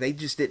clock. They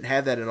just didn't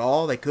have that at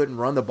all. They couldn't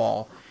run the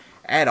ball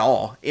at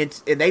all. And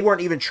they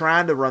weren't even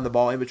trying to run the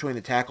ball in between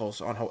the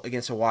tackles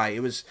against Hawaii.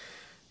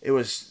 It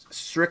was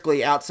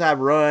strictly outside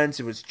runs.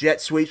 It was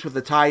jet sweeps with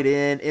the tight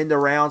end the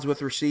rounds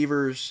with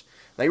receivers.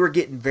 They were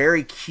getting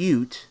very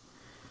cute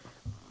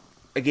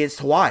against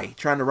Hawaii,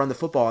 trying to run the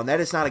football, and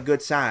that is not a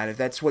good sign if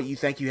that's what you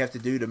think you have to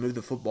do to move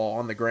the football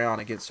on the ground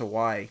against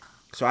Hawaii.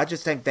 So I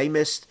just think they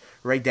missed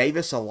Ray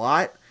Davis a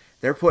lot.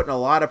 They're putting a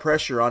lot of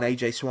pressure on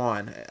A.J.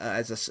 Swan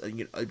as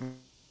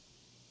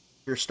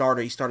your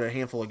starter. He started a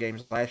handful of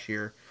games last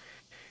year,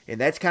 and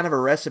that's kind of a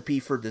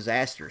recipe for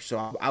disaster.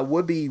 So I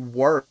would be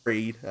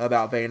worried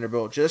about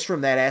Vanderbilt just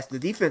from that. The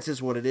defense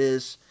is what it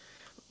is.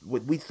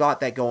 We thought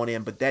that going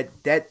in, but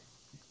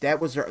that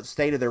was the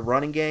state of their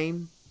running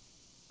game.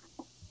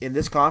 In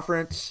this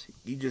conference,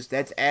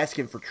 that's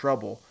asking for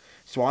trouble.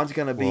 Swan's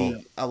going to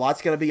be a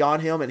lot's going to be on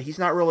him, and he's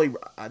not really,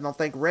 I don't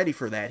think, ready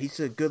for that. He's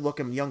a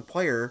good-looking young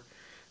player,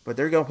 but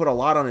they're going to put a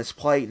lot on his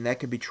plate, and that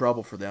could be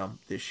trouble for them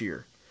this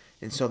year.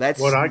 And so that's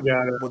what I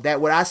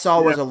got. What I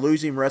saw was a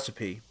losing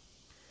recipe.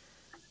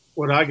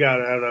 What I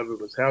got out of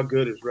it was how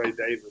good is Ray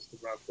Davis to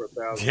run for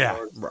 1,000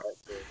 yards. Right.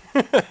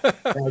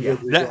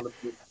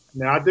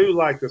 Now I do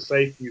like the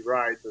safety,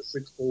 right? The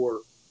 6'4"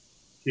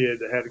 kid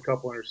that had a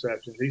couple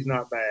interceptions. He's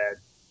not bad.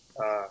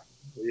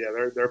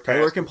 They're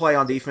Taylor can play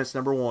on defense.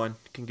 Number one,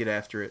 can get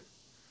after it.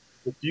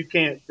 If you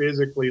can't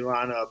physically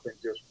line up and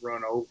just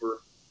run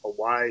over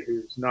Hawaii,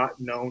 who's not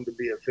known to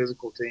be a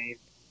physical team,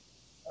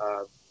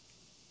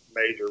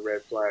 major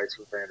red flags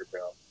for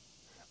Vanderbilt.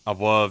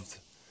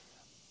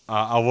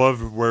 I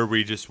loved where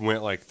we just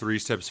went like 3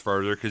 steps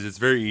further because it's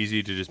very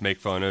easy to just make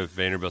fun of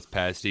Vanderbilt's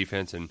pass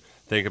defense and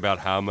think about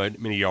how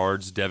many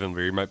yards Devin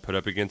Leary might put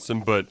up against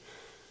them. But,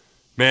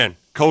 man,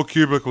 Cole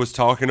Kubik was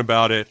talking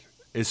about it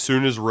as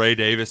soon as Ray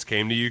Davis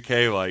came to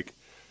UK, like,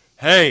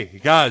 hey,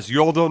 guys, you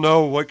all don't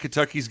know what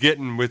Kentucky's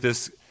getting with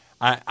this.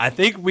 I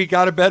think we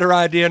got a better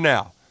idea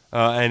now.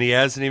 And he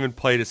hasn't even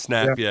played a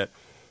snap yet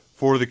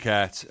for the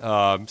Cats.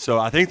 So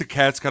I think the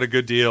Cats got a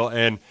good deal.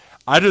 And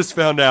I just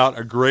found out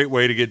a great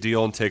way to get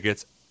deal on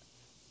tickets.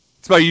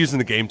 It's by using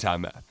the Game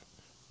Time app.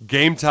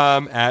 Game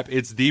Time app,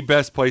 it's the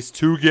best place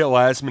to get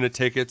last-minute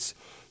tickets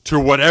to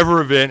whatever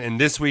event. And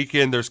this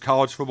weekend, there's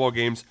college football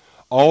games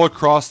all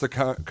across the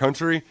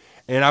country.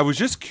 And I was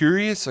just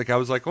curious. I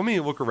was like, let me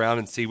look around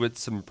and see what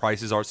some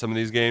prices are some of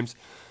these games.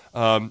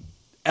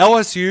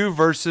 LSU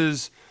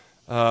versus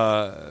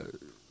Florida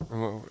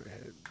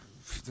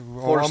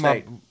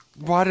State.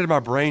 Why did my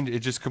brain, it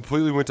just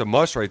completely went to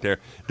mush right there.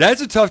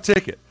 That's a tough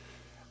ticket.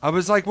 I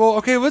was like, well,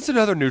 okay, what's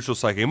another neutral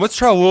site game? Let's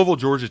try Louisville,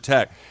 Georgia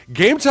Tech.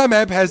 Game Time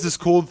app has this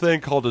cool thing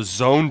called a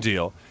zone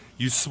deal.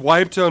 You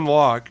swipe to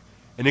unlock,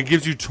 and it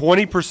gives you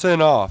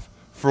 20% off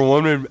for a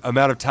limited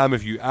amount of time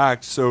if you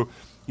act. So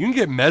you can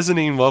get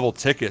mezzanine level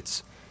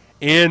tickets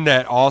in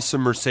that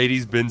awesome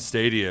Mercedes-Benz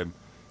Stadium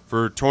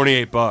for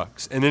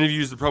 $28. And then if you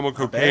use the promo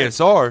code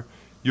KSR,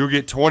 you'll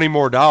get $20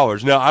 more.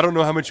 Now, I don't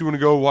know how much you want to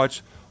go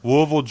watch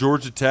Louisville,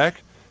 Georgia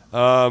Tech,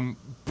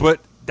 but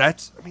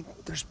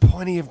there's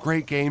plenty of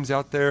great games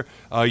out there.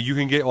 You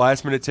can get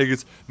last-minute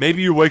tickets.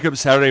 Maybe you wake up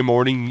Saturday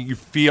morning,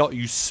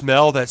 you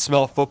smell that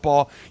smell of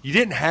football. You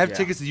didn't have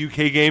tickets to the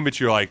UK game, but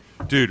you're like,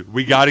 dude,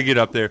 we got to get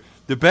up there.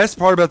 The best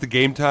part about the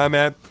Game Time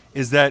app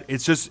is that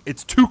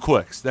it's 2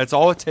 clicks. That's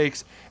all it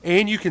takes,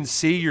 and you can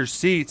see your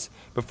seats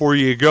before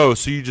you go.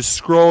 So you just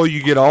scroll,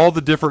 you get all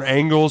the different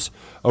angles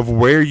of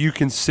where you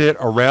can sit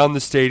around the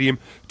stadium.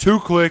 2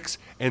 clicks,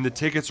 and the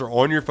tickets are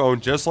on your phone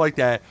just like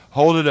that.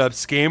 Hold it up,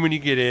 scan when you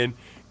get in.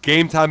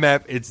 Game Time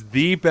app, it's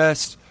the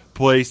best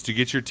place to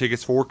get your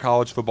tickets for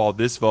college football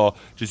this fall.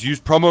 Just use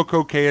promo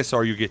code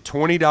KSR. You get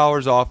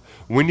 $20 off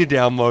when you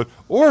download,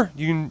 or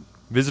you can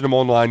visit them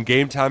online,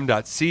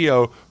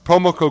 gametime.co.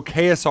 Promo code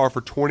KSR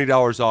for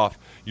 $20 off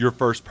your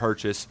first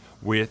purchase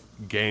with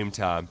Game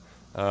Time.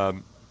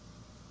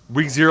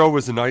 Week 0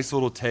 was a nice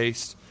little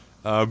taste,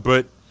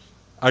 but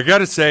I got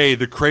to say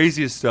the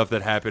craziest stuff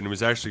that happened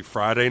was actually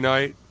Friday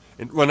night,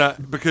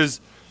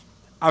 because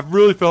I've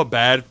really felt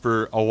bad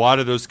for a lot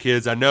of those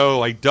kids. I know,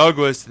 like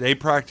Douglas, they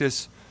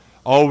practice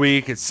all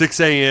week at 6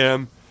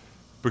 a.m.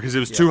 because it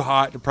was too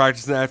hot to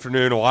practice in the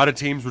afternoon. A lot of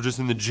teams were just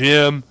in the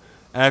gym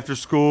after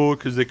school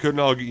because they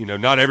couldn't all,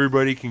 not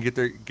everybody can get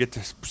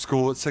to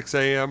school at 6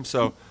 a.m.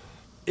 So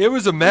it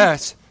was a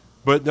mess.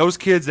 But those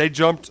kids, they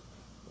jumped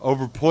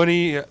through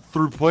plenty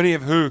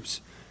of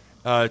hoops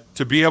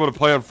to be able to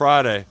play on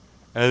Friday.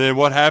 And then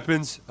what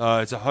happens?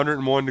 It's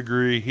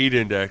 101-degree heat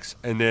index,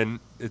 and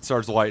then it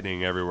starts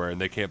lightning everywhere, and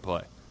they can't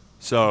play.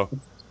 So,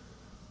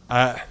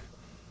 it's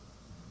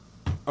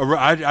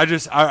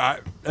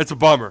a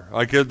bummer.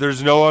 Like,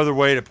 there's no other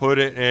way to put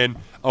it. And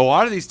a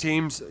lot of these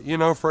teams,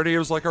 Freddie, it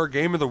was like our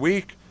game of the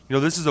week.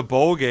 This is a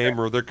bowl game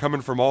where they're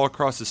coming from all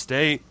across the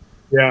state.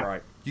 Yeah.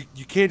 Right.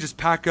 You can't just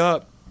pack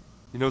up.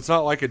 It's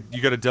not like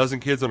you got a dozen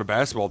kids on a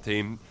basketball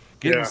team.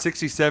 Getting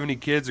 60, 70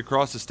 kids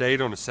across the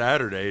state on a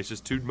Saturday is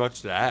just too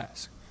much to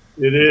ask.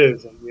 It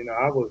is. And,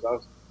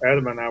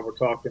 Adam and I were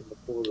talking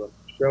before the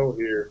show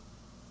here.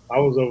 I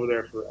was over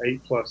there for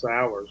 8+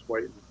 hours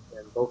waiting,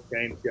 and both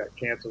games got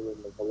canceled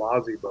in the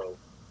Velazzi Bowl.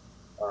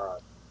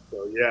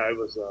 It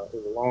was a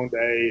long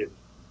day, and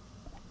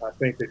I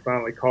think they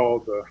finally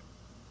called the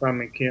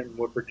Simon Kenton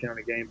Woodford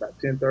County game about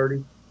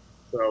 10:30.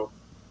 So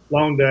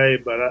long day,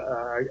 but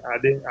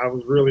I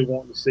was really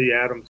wanting to see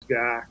Adam's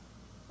guy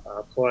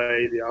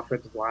play, the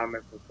offensive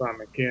lineman from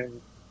Simon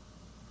Kenton,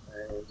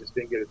 and just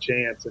didn't get a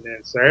chance. And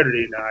then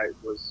Saturday night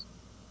was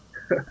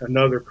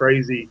another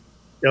crazy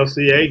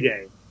LCA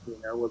game,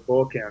 with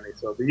Bull County.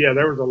 So,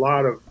 there was a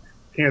lot of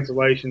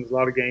cancellations, a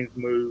lot of games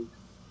moved,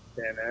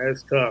 and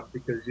that's tough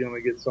because you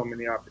only get so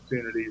many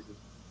opportunities. And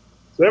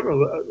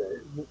several,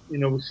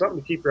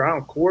 something to keep your eye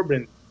on.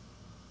 Corbin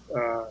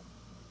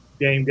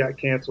game got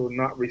canceled and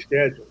not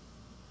rescheduled.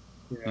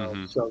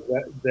 So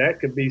that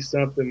could be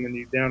something when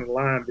you down the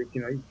line,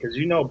 because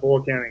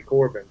Bull County and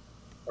Corbin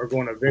are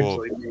going to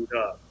eventually meet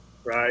up,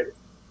 right?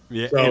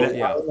 Yeah. So I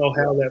don't know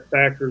how that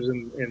factors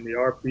in the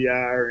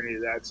RPI or any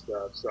of that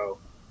stuff. So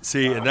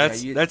and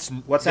that's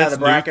what side of the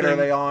bracket are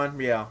they on?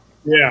 Yeah.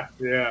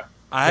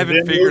 I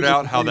haven't figured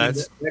out how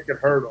that could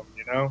hurt them.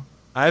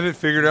 I haven't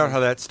figured out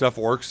how that stuff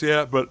works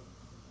yet, but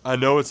I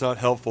know it's not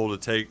helpful to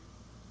take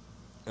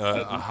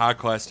a high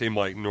class team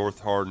like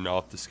North Hardin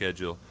off the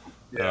schedule.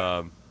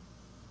 Yeah.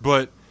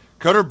 But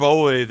Cutter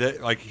Boley,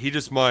 it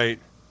just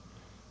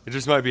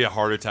might be a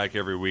heart attack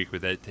every week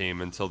with that team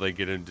until they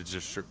get into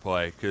district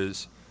play.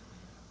 Because,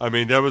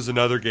 that was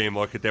another game.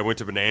 Look at that, went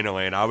to Banana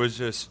Land. I was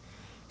just,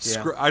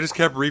 I just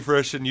kept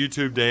refreshing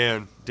YouTube.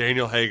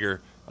 Daniel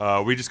Hager.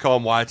 We just call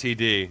him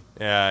YTD.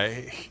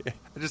 I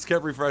just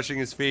kept refreshing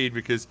his feed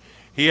because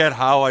he had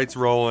highlights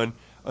rolling.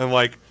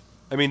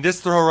 And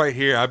this throw right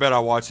here, I bet I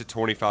watched it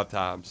 25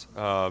 times.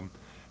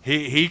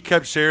 He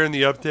kept sharing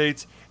the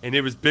updates. And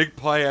it was big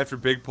play after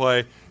big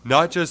play,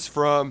 not just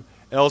from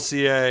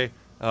LCA,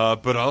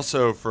 but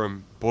also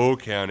from Bull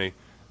County.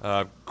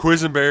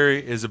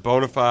 Quisenberry is a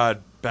bona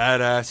fide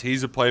badass.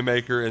 He's a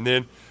playmaker. And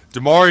then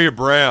Demaria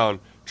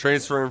Brown,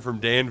 transferring from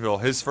Danville,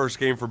 his first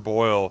game for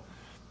Boyle.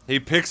 He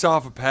picks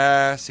off a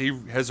pass. He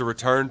has a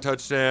return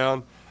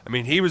touchdown.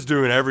 He was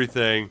doing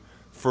everything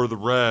for the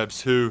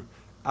Rebs, who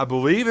I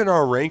believe in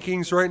our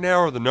rankings right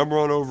now are the number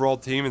one overall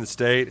team in the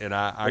state, and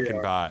I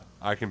can buy it.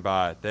 I can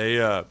buy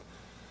it.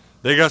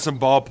 They got some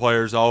ball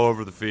players all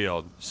over the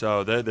field,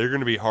 so they're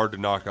going to be hard to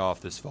knock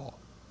off this fall.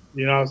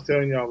 I was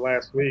telling y'all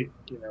last week,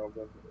 when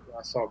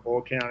I saw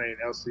Bull County and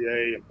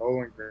LCA and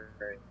Bowling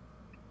Green,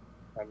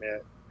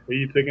 who are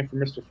you picking for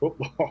Mr.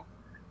 Football?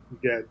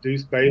 You got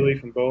Deuce Bailey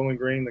from Bowling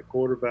Green, the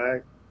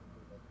quarterback,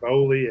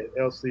 Bowley at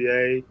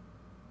LCA,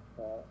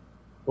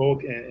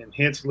 and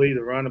Hensley,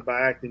 the running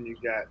back. Then you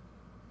got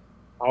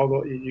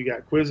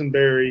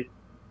Quisenberry,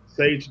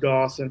 Sage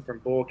Dawson from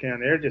Bull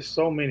County. There are just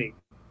so many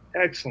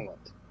excellent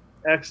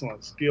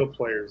skill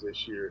players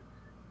this year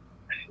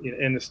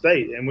in the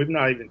state, and we've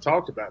not even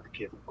talked about the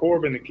kid from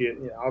Corbin, the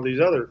kid, all these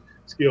other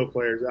skill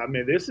players.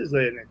 This is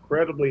an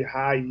incredibly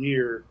high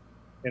year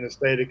in the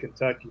state of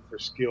Kentucky for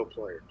skill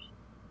players.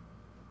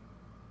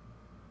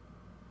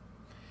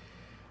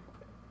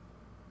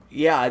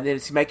 Yeah, and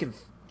it's making,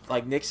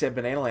 like Nick said,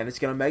 Banana Land. It's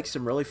going to make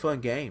some really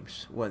fun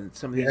games when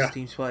some of these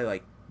teams play.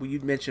 Like you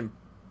mentioned,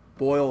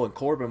 Boyle and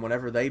Corbin.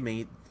 Whenever they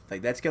meet,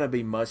 that's going to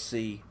be must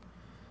see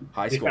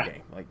high school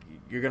game. Like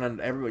you're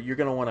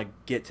gonna want to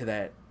get to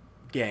that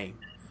game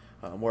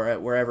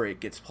wherever it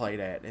gets played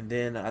at. And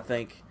then I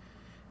think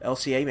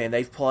LCA, man,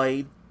 they've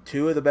played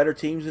two of the better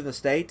teams in the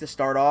state to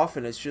start off,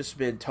 and it's just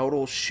been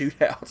total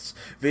shootouts,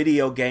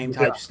 video game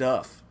type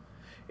stuff.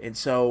 And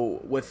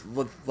so with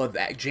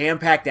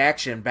jam-packed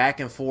action back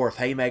and forth,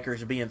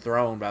 haymakers being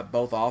thrown by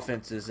both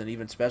offenses and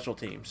even special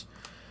teams.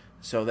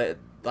 So that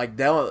and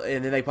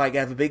then they probably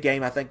have a big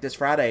game. I think this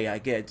Friday. I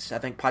think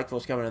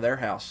Pikeville's coming to their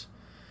house.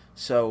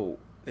 So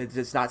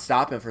it's not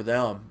stopping for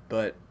them,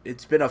 but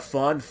it's been a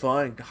fun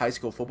high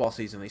school football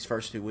season these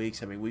first 2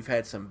 weeks. We've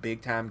had some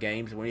big-time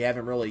games, and we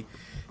haven't really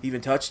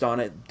even touched on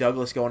it.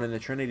 Douglas going into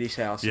Trinity's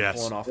house and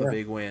pulling off a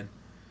big win.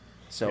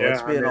 So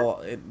it's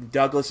been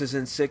Douglas is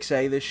in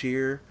 6A this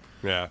year.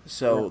 Yeah.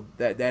 So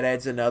that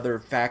adds another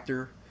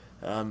factor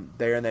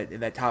there in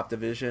that top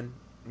division.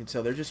 And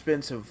so there's just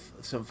been some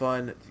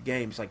fun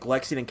games. Like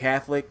Lexington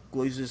Catholic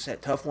loses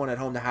that tough one at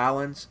home to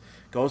Highlands,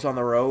 goes on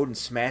the road and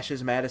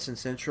smashes Madison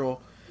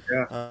Central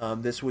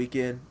this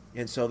weekend.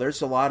 And so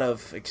there's a lot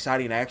of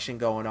exciting action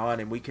going on,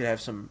 and we could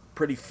have some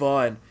pretty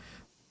fun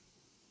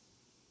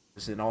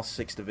in all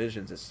 6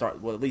 divisions.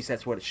 At least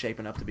that's what it's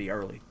shaping up to be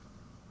early.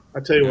 I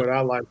tell you what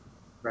I like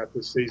about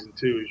this season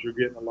too is you're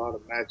getting a lot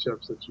of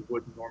matchups that you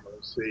wouldn't normally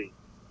see.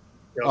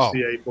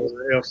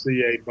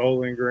 LCA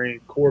Bowling Green,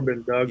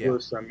 Corbin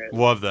Douglas. Yeah. I mean,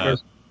 Love that.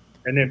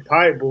 And then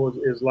Pikeville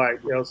is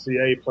like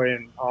LCA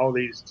playing all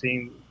these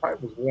teams.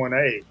 Pikeville's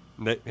 1A.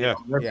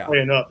 They're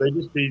playing up. They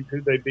just beat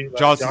who they beat. Like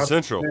Johnson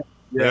Central.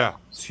 Yeah,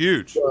 it's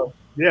huge. So,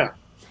 yeah.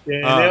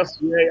 And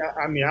LCA,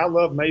 I mean, I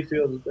love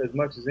Mayfield as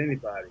much as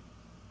anybody.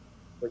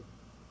 But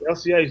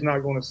LCA is not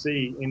going to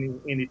see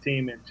any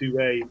team in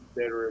 2A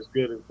that are as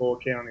good as Bull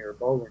County or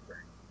Bowling Green.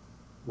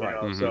 Right.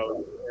 Mm-hmm.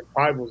 So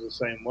Pikeville's the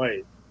same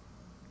way.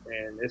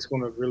 And it's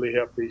going to really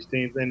help these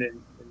teams. And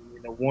then,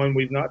 one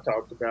we've not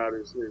talked about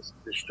is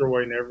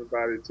destroying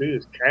everybody too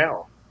is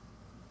Cal.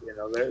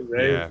 They're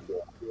good.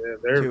 They're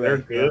very,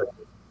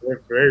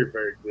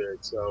 very good.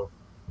 So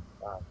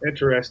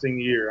interesting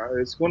year.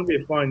 It's going to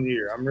be a fun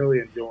year. I'm really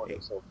enjoying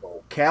it so far.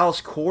 Cal's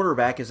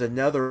quarterback is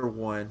another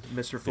one,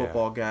 Mr.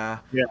 Football guy.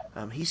 Yeah.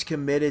 He's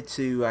committed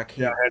to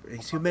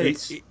he's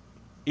committed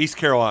East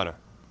Carolina.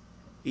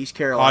 East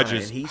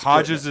Carolina.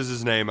 Hodges is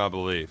his name, I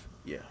believe.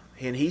 Yeah,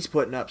 and he's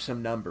putting up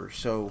some numbers.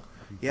 So.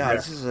 Yeah,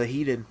 this is a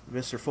heated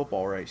Mr.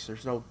 Football race.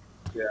 There's no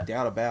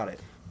doubt about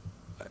it.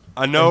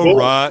 I know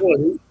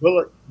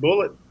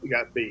Bullet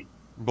got beat.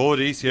 Bullet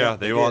East, they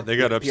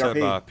got upset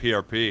by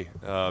PRP.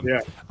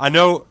 I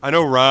know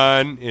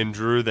Ryan and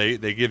Drew,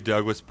 they give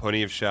Douglas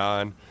plenty of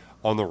shine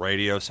on the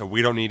radio, so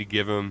we don't need to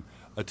give him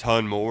a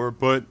ton more.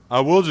 But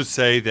I will just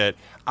say that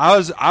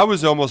I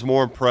was almost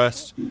more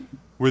impressed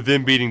with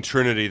them beating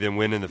Trinity than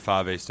winning the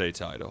 5A state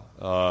title.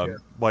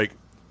 Like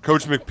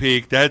Coach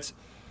McPeak, that's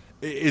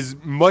as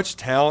much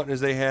talent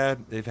as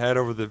they've had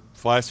over the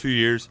last few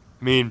years.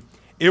 I mean,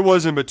 it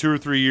wasn't but 2 or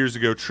 3 years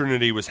ago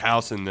Trinity was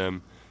housing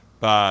them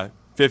by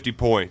 50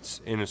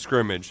 points in a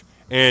scrimmage.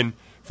 And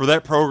for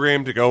that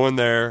program to go in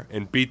there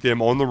and beat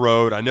them on the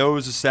road, I know it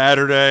was a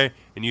Saturday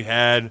and you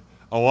had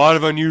a lot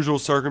of unusual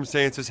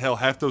circumstances. Hell,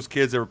 half those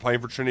kids that were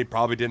playing for Trinity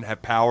probably didn't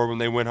have power when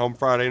they went home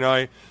Friday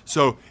night.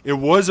 So it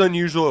was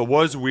unusual. It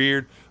was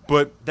weird.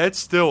 But that's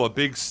still a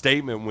big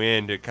statement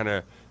win to kind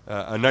of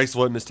a nice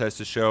litmus test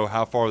to show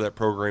how far that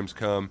program's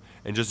come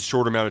in just a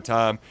short amount of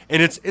time. And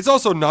it's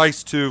also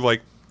nice to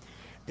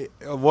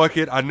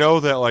I know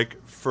that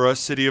for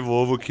us City of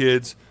Louisville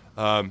kids,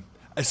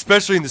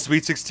 especially in the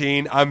Sweet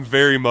 16, I'm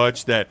very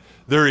much that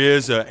there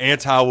is an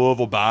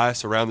anti-Louisville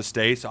bias around the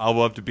state. So I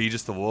love to be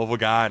just the Louisville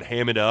guy and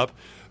ham it up.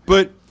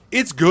 But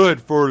it's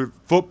good for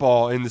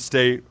football in the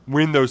state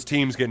when those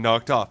teams get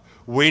knocked off.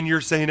 When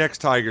your St. X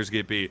Tigers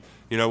get beat.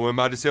 When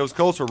my DeSales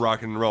Colts were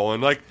rocking and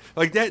rolling, like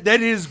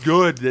that is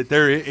good that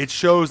there. It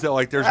shows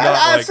that there's not.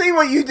 I see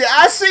what you did.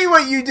 I see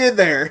what you did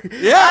there.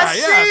 I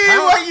see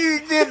what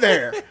you did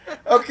there.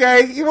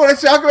 Okay, you want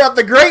to talk about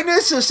the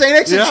greatness of St.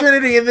 X and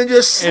Trinity, and then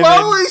just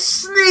slowly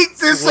sneak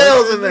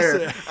DeSales in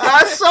there.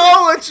 I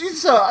saw what you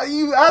saw.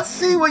 I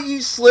see what you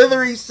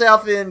slithery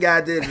South End guy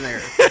did in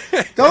there.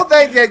 Don't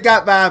think that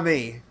got by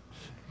me.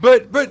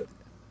 But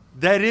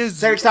that is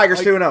St. X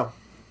Tigers 2-0.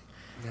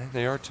 Yeah,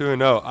 they are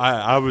 2-0.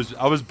 I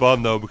was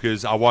bummed though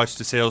because I watched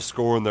DeSales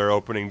score in their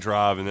opening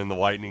drive and then the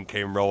Lightning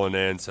came rolling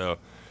in, so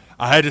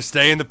I had to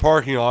stay in the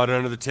parking lot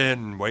under the tent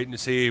and waiting to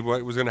see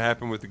what was going to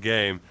happen with the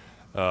game.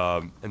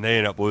 And they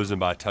ended up losing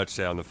by a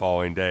touchdown the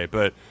following day.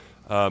 But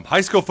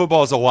high school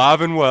football is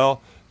alive and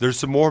well. There's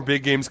some more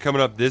big games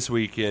coming up this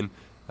weekend.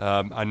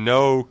 I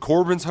know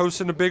Corbin's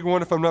hosting a big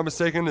one, if I'm not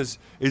mistaken.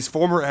 Is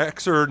former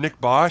Xer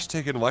Nick Bosch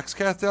taking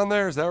Lexcath down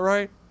there? Is that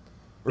right?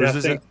 Or I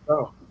think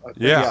so.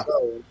 Yeah.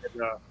 So.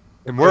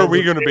 And where are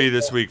we going to be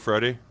this week,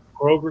 Freddie?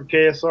 Kroger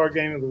KSR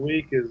game of the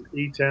week is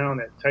E-Town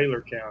at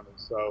Taylor County.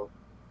 So,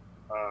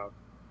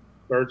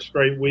 third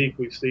straight week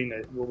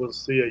we'll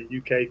see a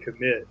UK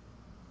commit,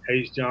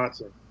 Hayes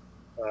Johnson,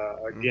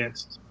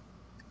 against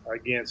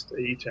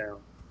E-Town.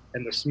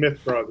 And the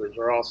Smith brothers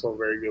are also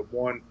very good.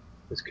 One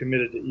is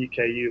committed to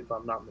EKU, if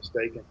I'm not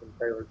mistaken, from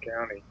Taylor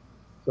County.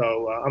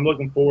 So I'm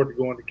looking forward to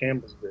going to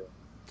Campbellsville.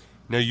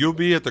 Now you'll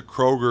be at the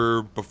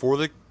Kroger before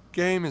the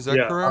game, is that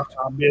correct?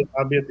 I'll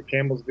be at the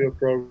Campbellsville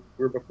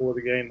Kroger before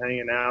the game,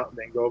 hanging out, and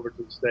then go over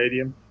to the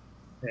stadium.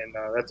 And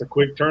that's a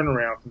quick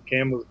turnaround from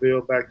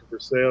Campbellsville back to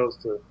Versailles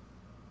to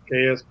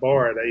KS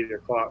Bar at 8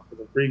 o'clock for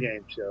the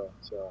pregame show.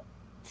 So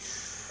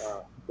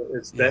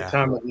it's that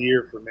time of the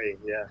year for me.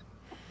 Yeah.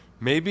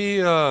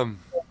 Maybe I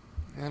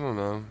don't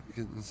know.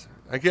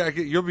 I get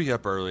you'll be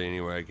up early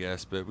anyway, I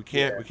guess, but we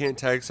can't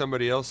tag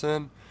somebody else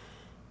in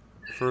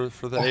for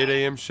the 8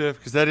 a.m. shift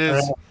because that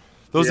is.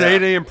 Those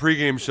 8 a.m.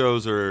 pregame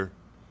shows are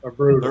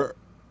brutal.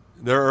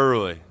 They're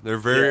early. They're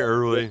very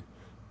early.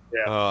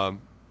 Yeah.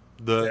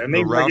 The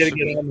I get to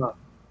get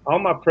all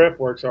my prep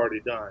work's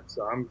already done,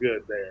 so I'm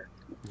good there.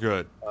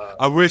 Good.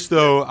 I wish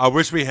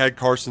we had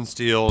Carson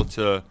Steele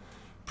to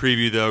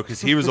preview though,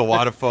 because he was a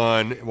lot of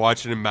fun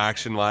watching him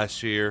action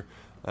last year.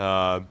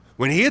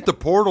 When he hit the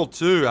portal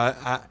too,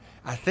 I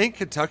think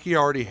Kentucky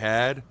already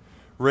had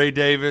Ray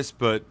Davis,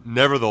 but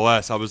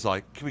nevertheless, I was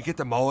like, can we get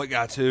the mullet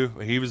guy too?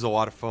 He was a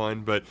lot of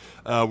fun. But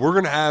we're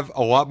going to have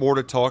a lot more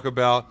to talk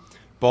about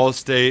Ball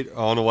State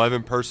on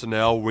 11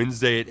 personnel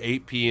Wednesday at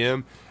 8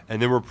 p.m., and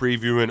then we're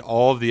previewing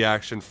all of the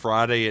action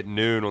Friday at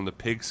noon on the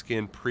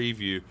Pigskin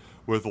Preview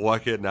with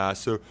Luckett and I.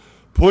 So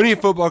Plenty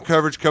of football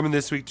coverage coming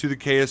this week to the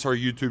KSR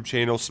YouTube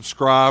channel.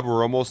 Subscribe.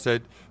 We're almost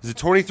at, is it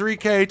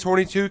 23K,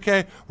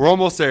 22K? We're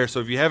almost there. So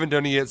if you haven't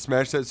done it yet,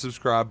 smash that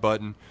subscribe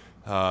button.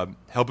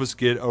 Help us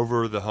get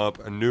over the hump,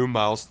 a new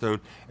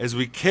milestone, as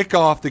we kick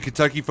off the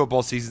Kentucky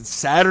football season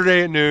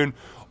Saturday at noon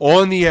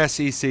on the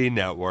SEC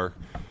Network.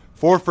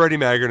 For Freddie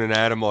Maggard and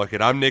Adam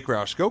Luckett, I'm Nick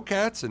Roush. Go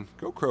Cats and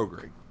go Crow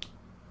Green.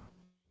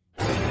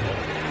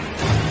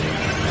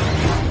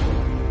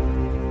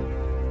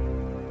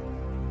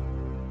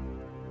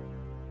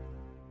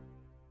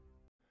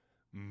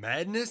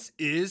 Madness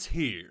is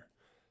here.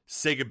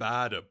 Say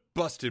goodbye to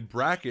busted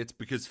brackets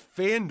because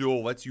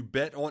FanDuel lets you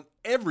bet on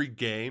every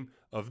game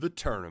of the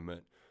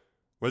tournament.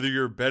 Whether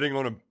you're betting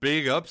on a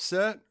big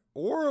upset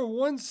or a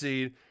one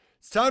seed,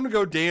 it's time to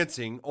go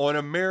dancing on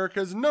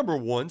America's #1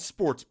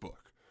 sportsbook.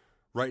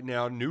 Right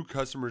now, new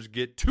customers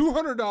get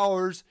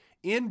 $200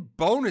 in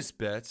bonus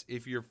bets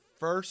if your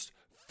first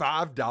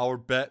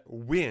 $5 bet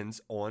wins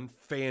on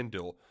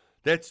FanDuel.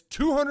 That's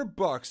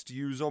 $200 to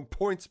use on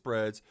point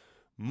spreads,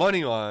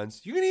 money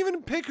lines. You can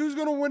even pick who's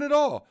going to win it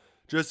all.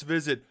 Just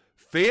visit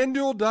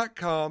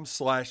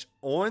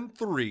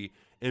FanDuel.com/on3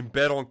 and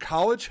bet on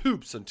college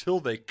hoops until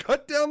they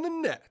cut down the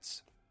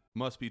nets.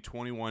 Must be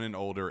 21 and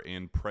older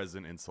and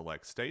present in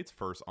select states.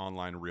 First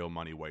online real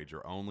money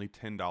wager only.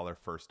 $10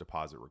 first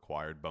deposit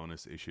required.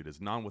 Bonus issued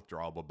as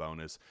non-withdrawable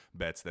bonus.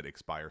 Bets that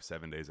expire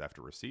 7 days after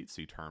receipt.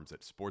 See terms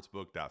at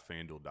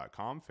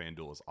sportsbook.fanduel.com.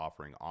 FanDuel is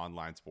offering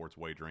online sports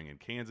wagering in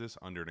Kansas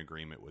under an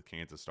agreement with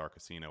Kansas Star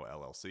Casino,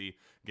 LLC.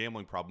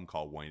 Gambling problem,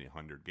 call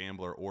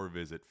 1-800-GAMBLER or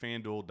visit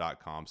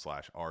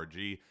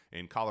fanduel.com/RG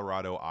in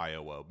Colorado,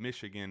 Iowa,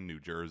 Michigan, New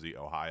Jersey,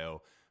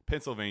 Ohio,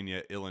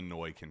 Pennsylvania,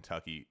 Illinois,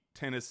 Kentucky,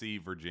 Tennessee,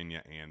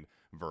 Virginia, and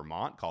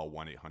Vermont. Call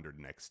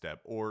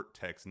 1-800-NEXT-STEP or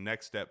text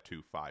NEXT-STEP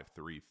to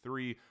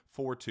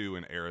 53342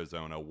 in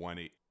Arizona,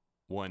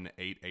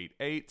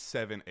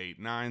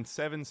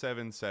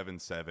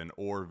 1-888-789-7777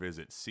 or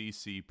visit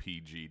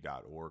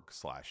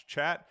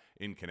ccpg.org/chat.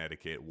 In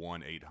Connecticut,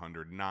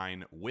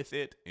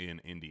 1-800-9-WITH-IT.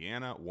 In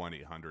Indiana,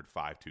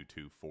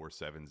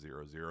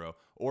 1-800-522-4700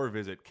 or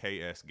visit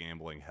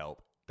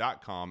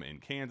ksgamblinghelp.com. In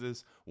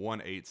Kansas,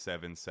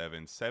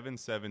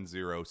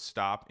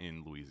 1-877-770-STOP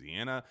in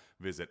Louisiana.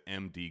 Visit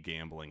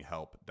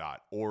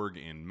mdgamblinghelp.org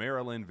in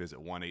Maryland. Visit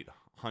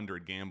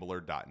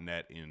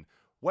 1-800-gambler.net in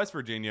West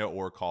Virginia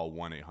or call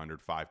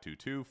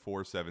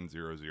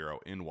 1-800-522-4700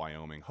 in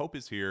Wyoming. Hope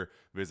is here.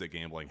 Visit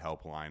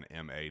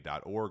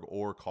gamblinghelplinema.org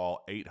or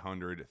call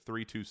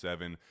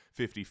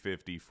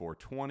 800-327-5050 for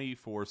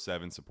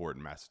 24/7 support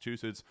in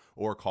Massachusetts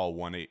or call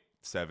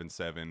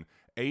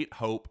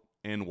 1-877-8-HOPE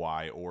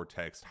NY or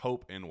text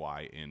HOPE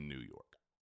NY in New York.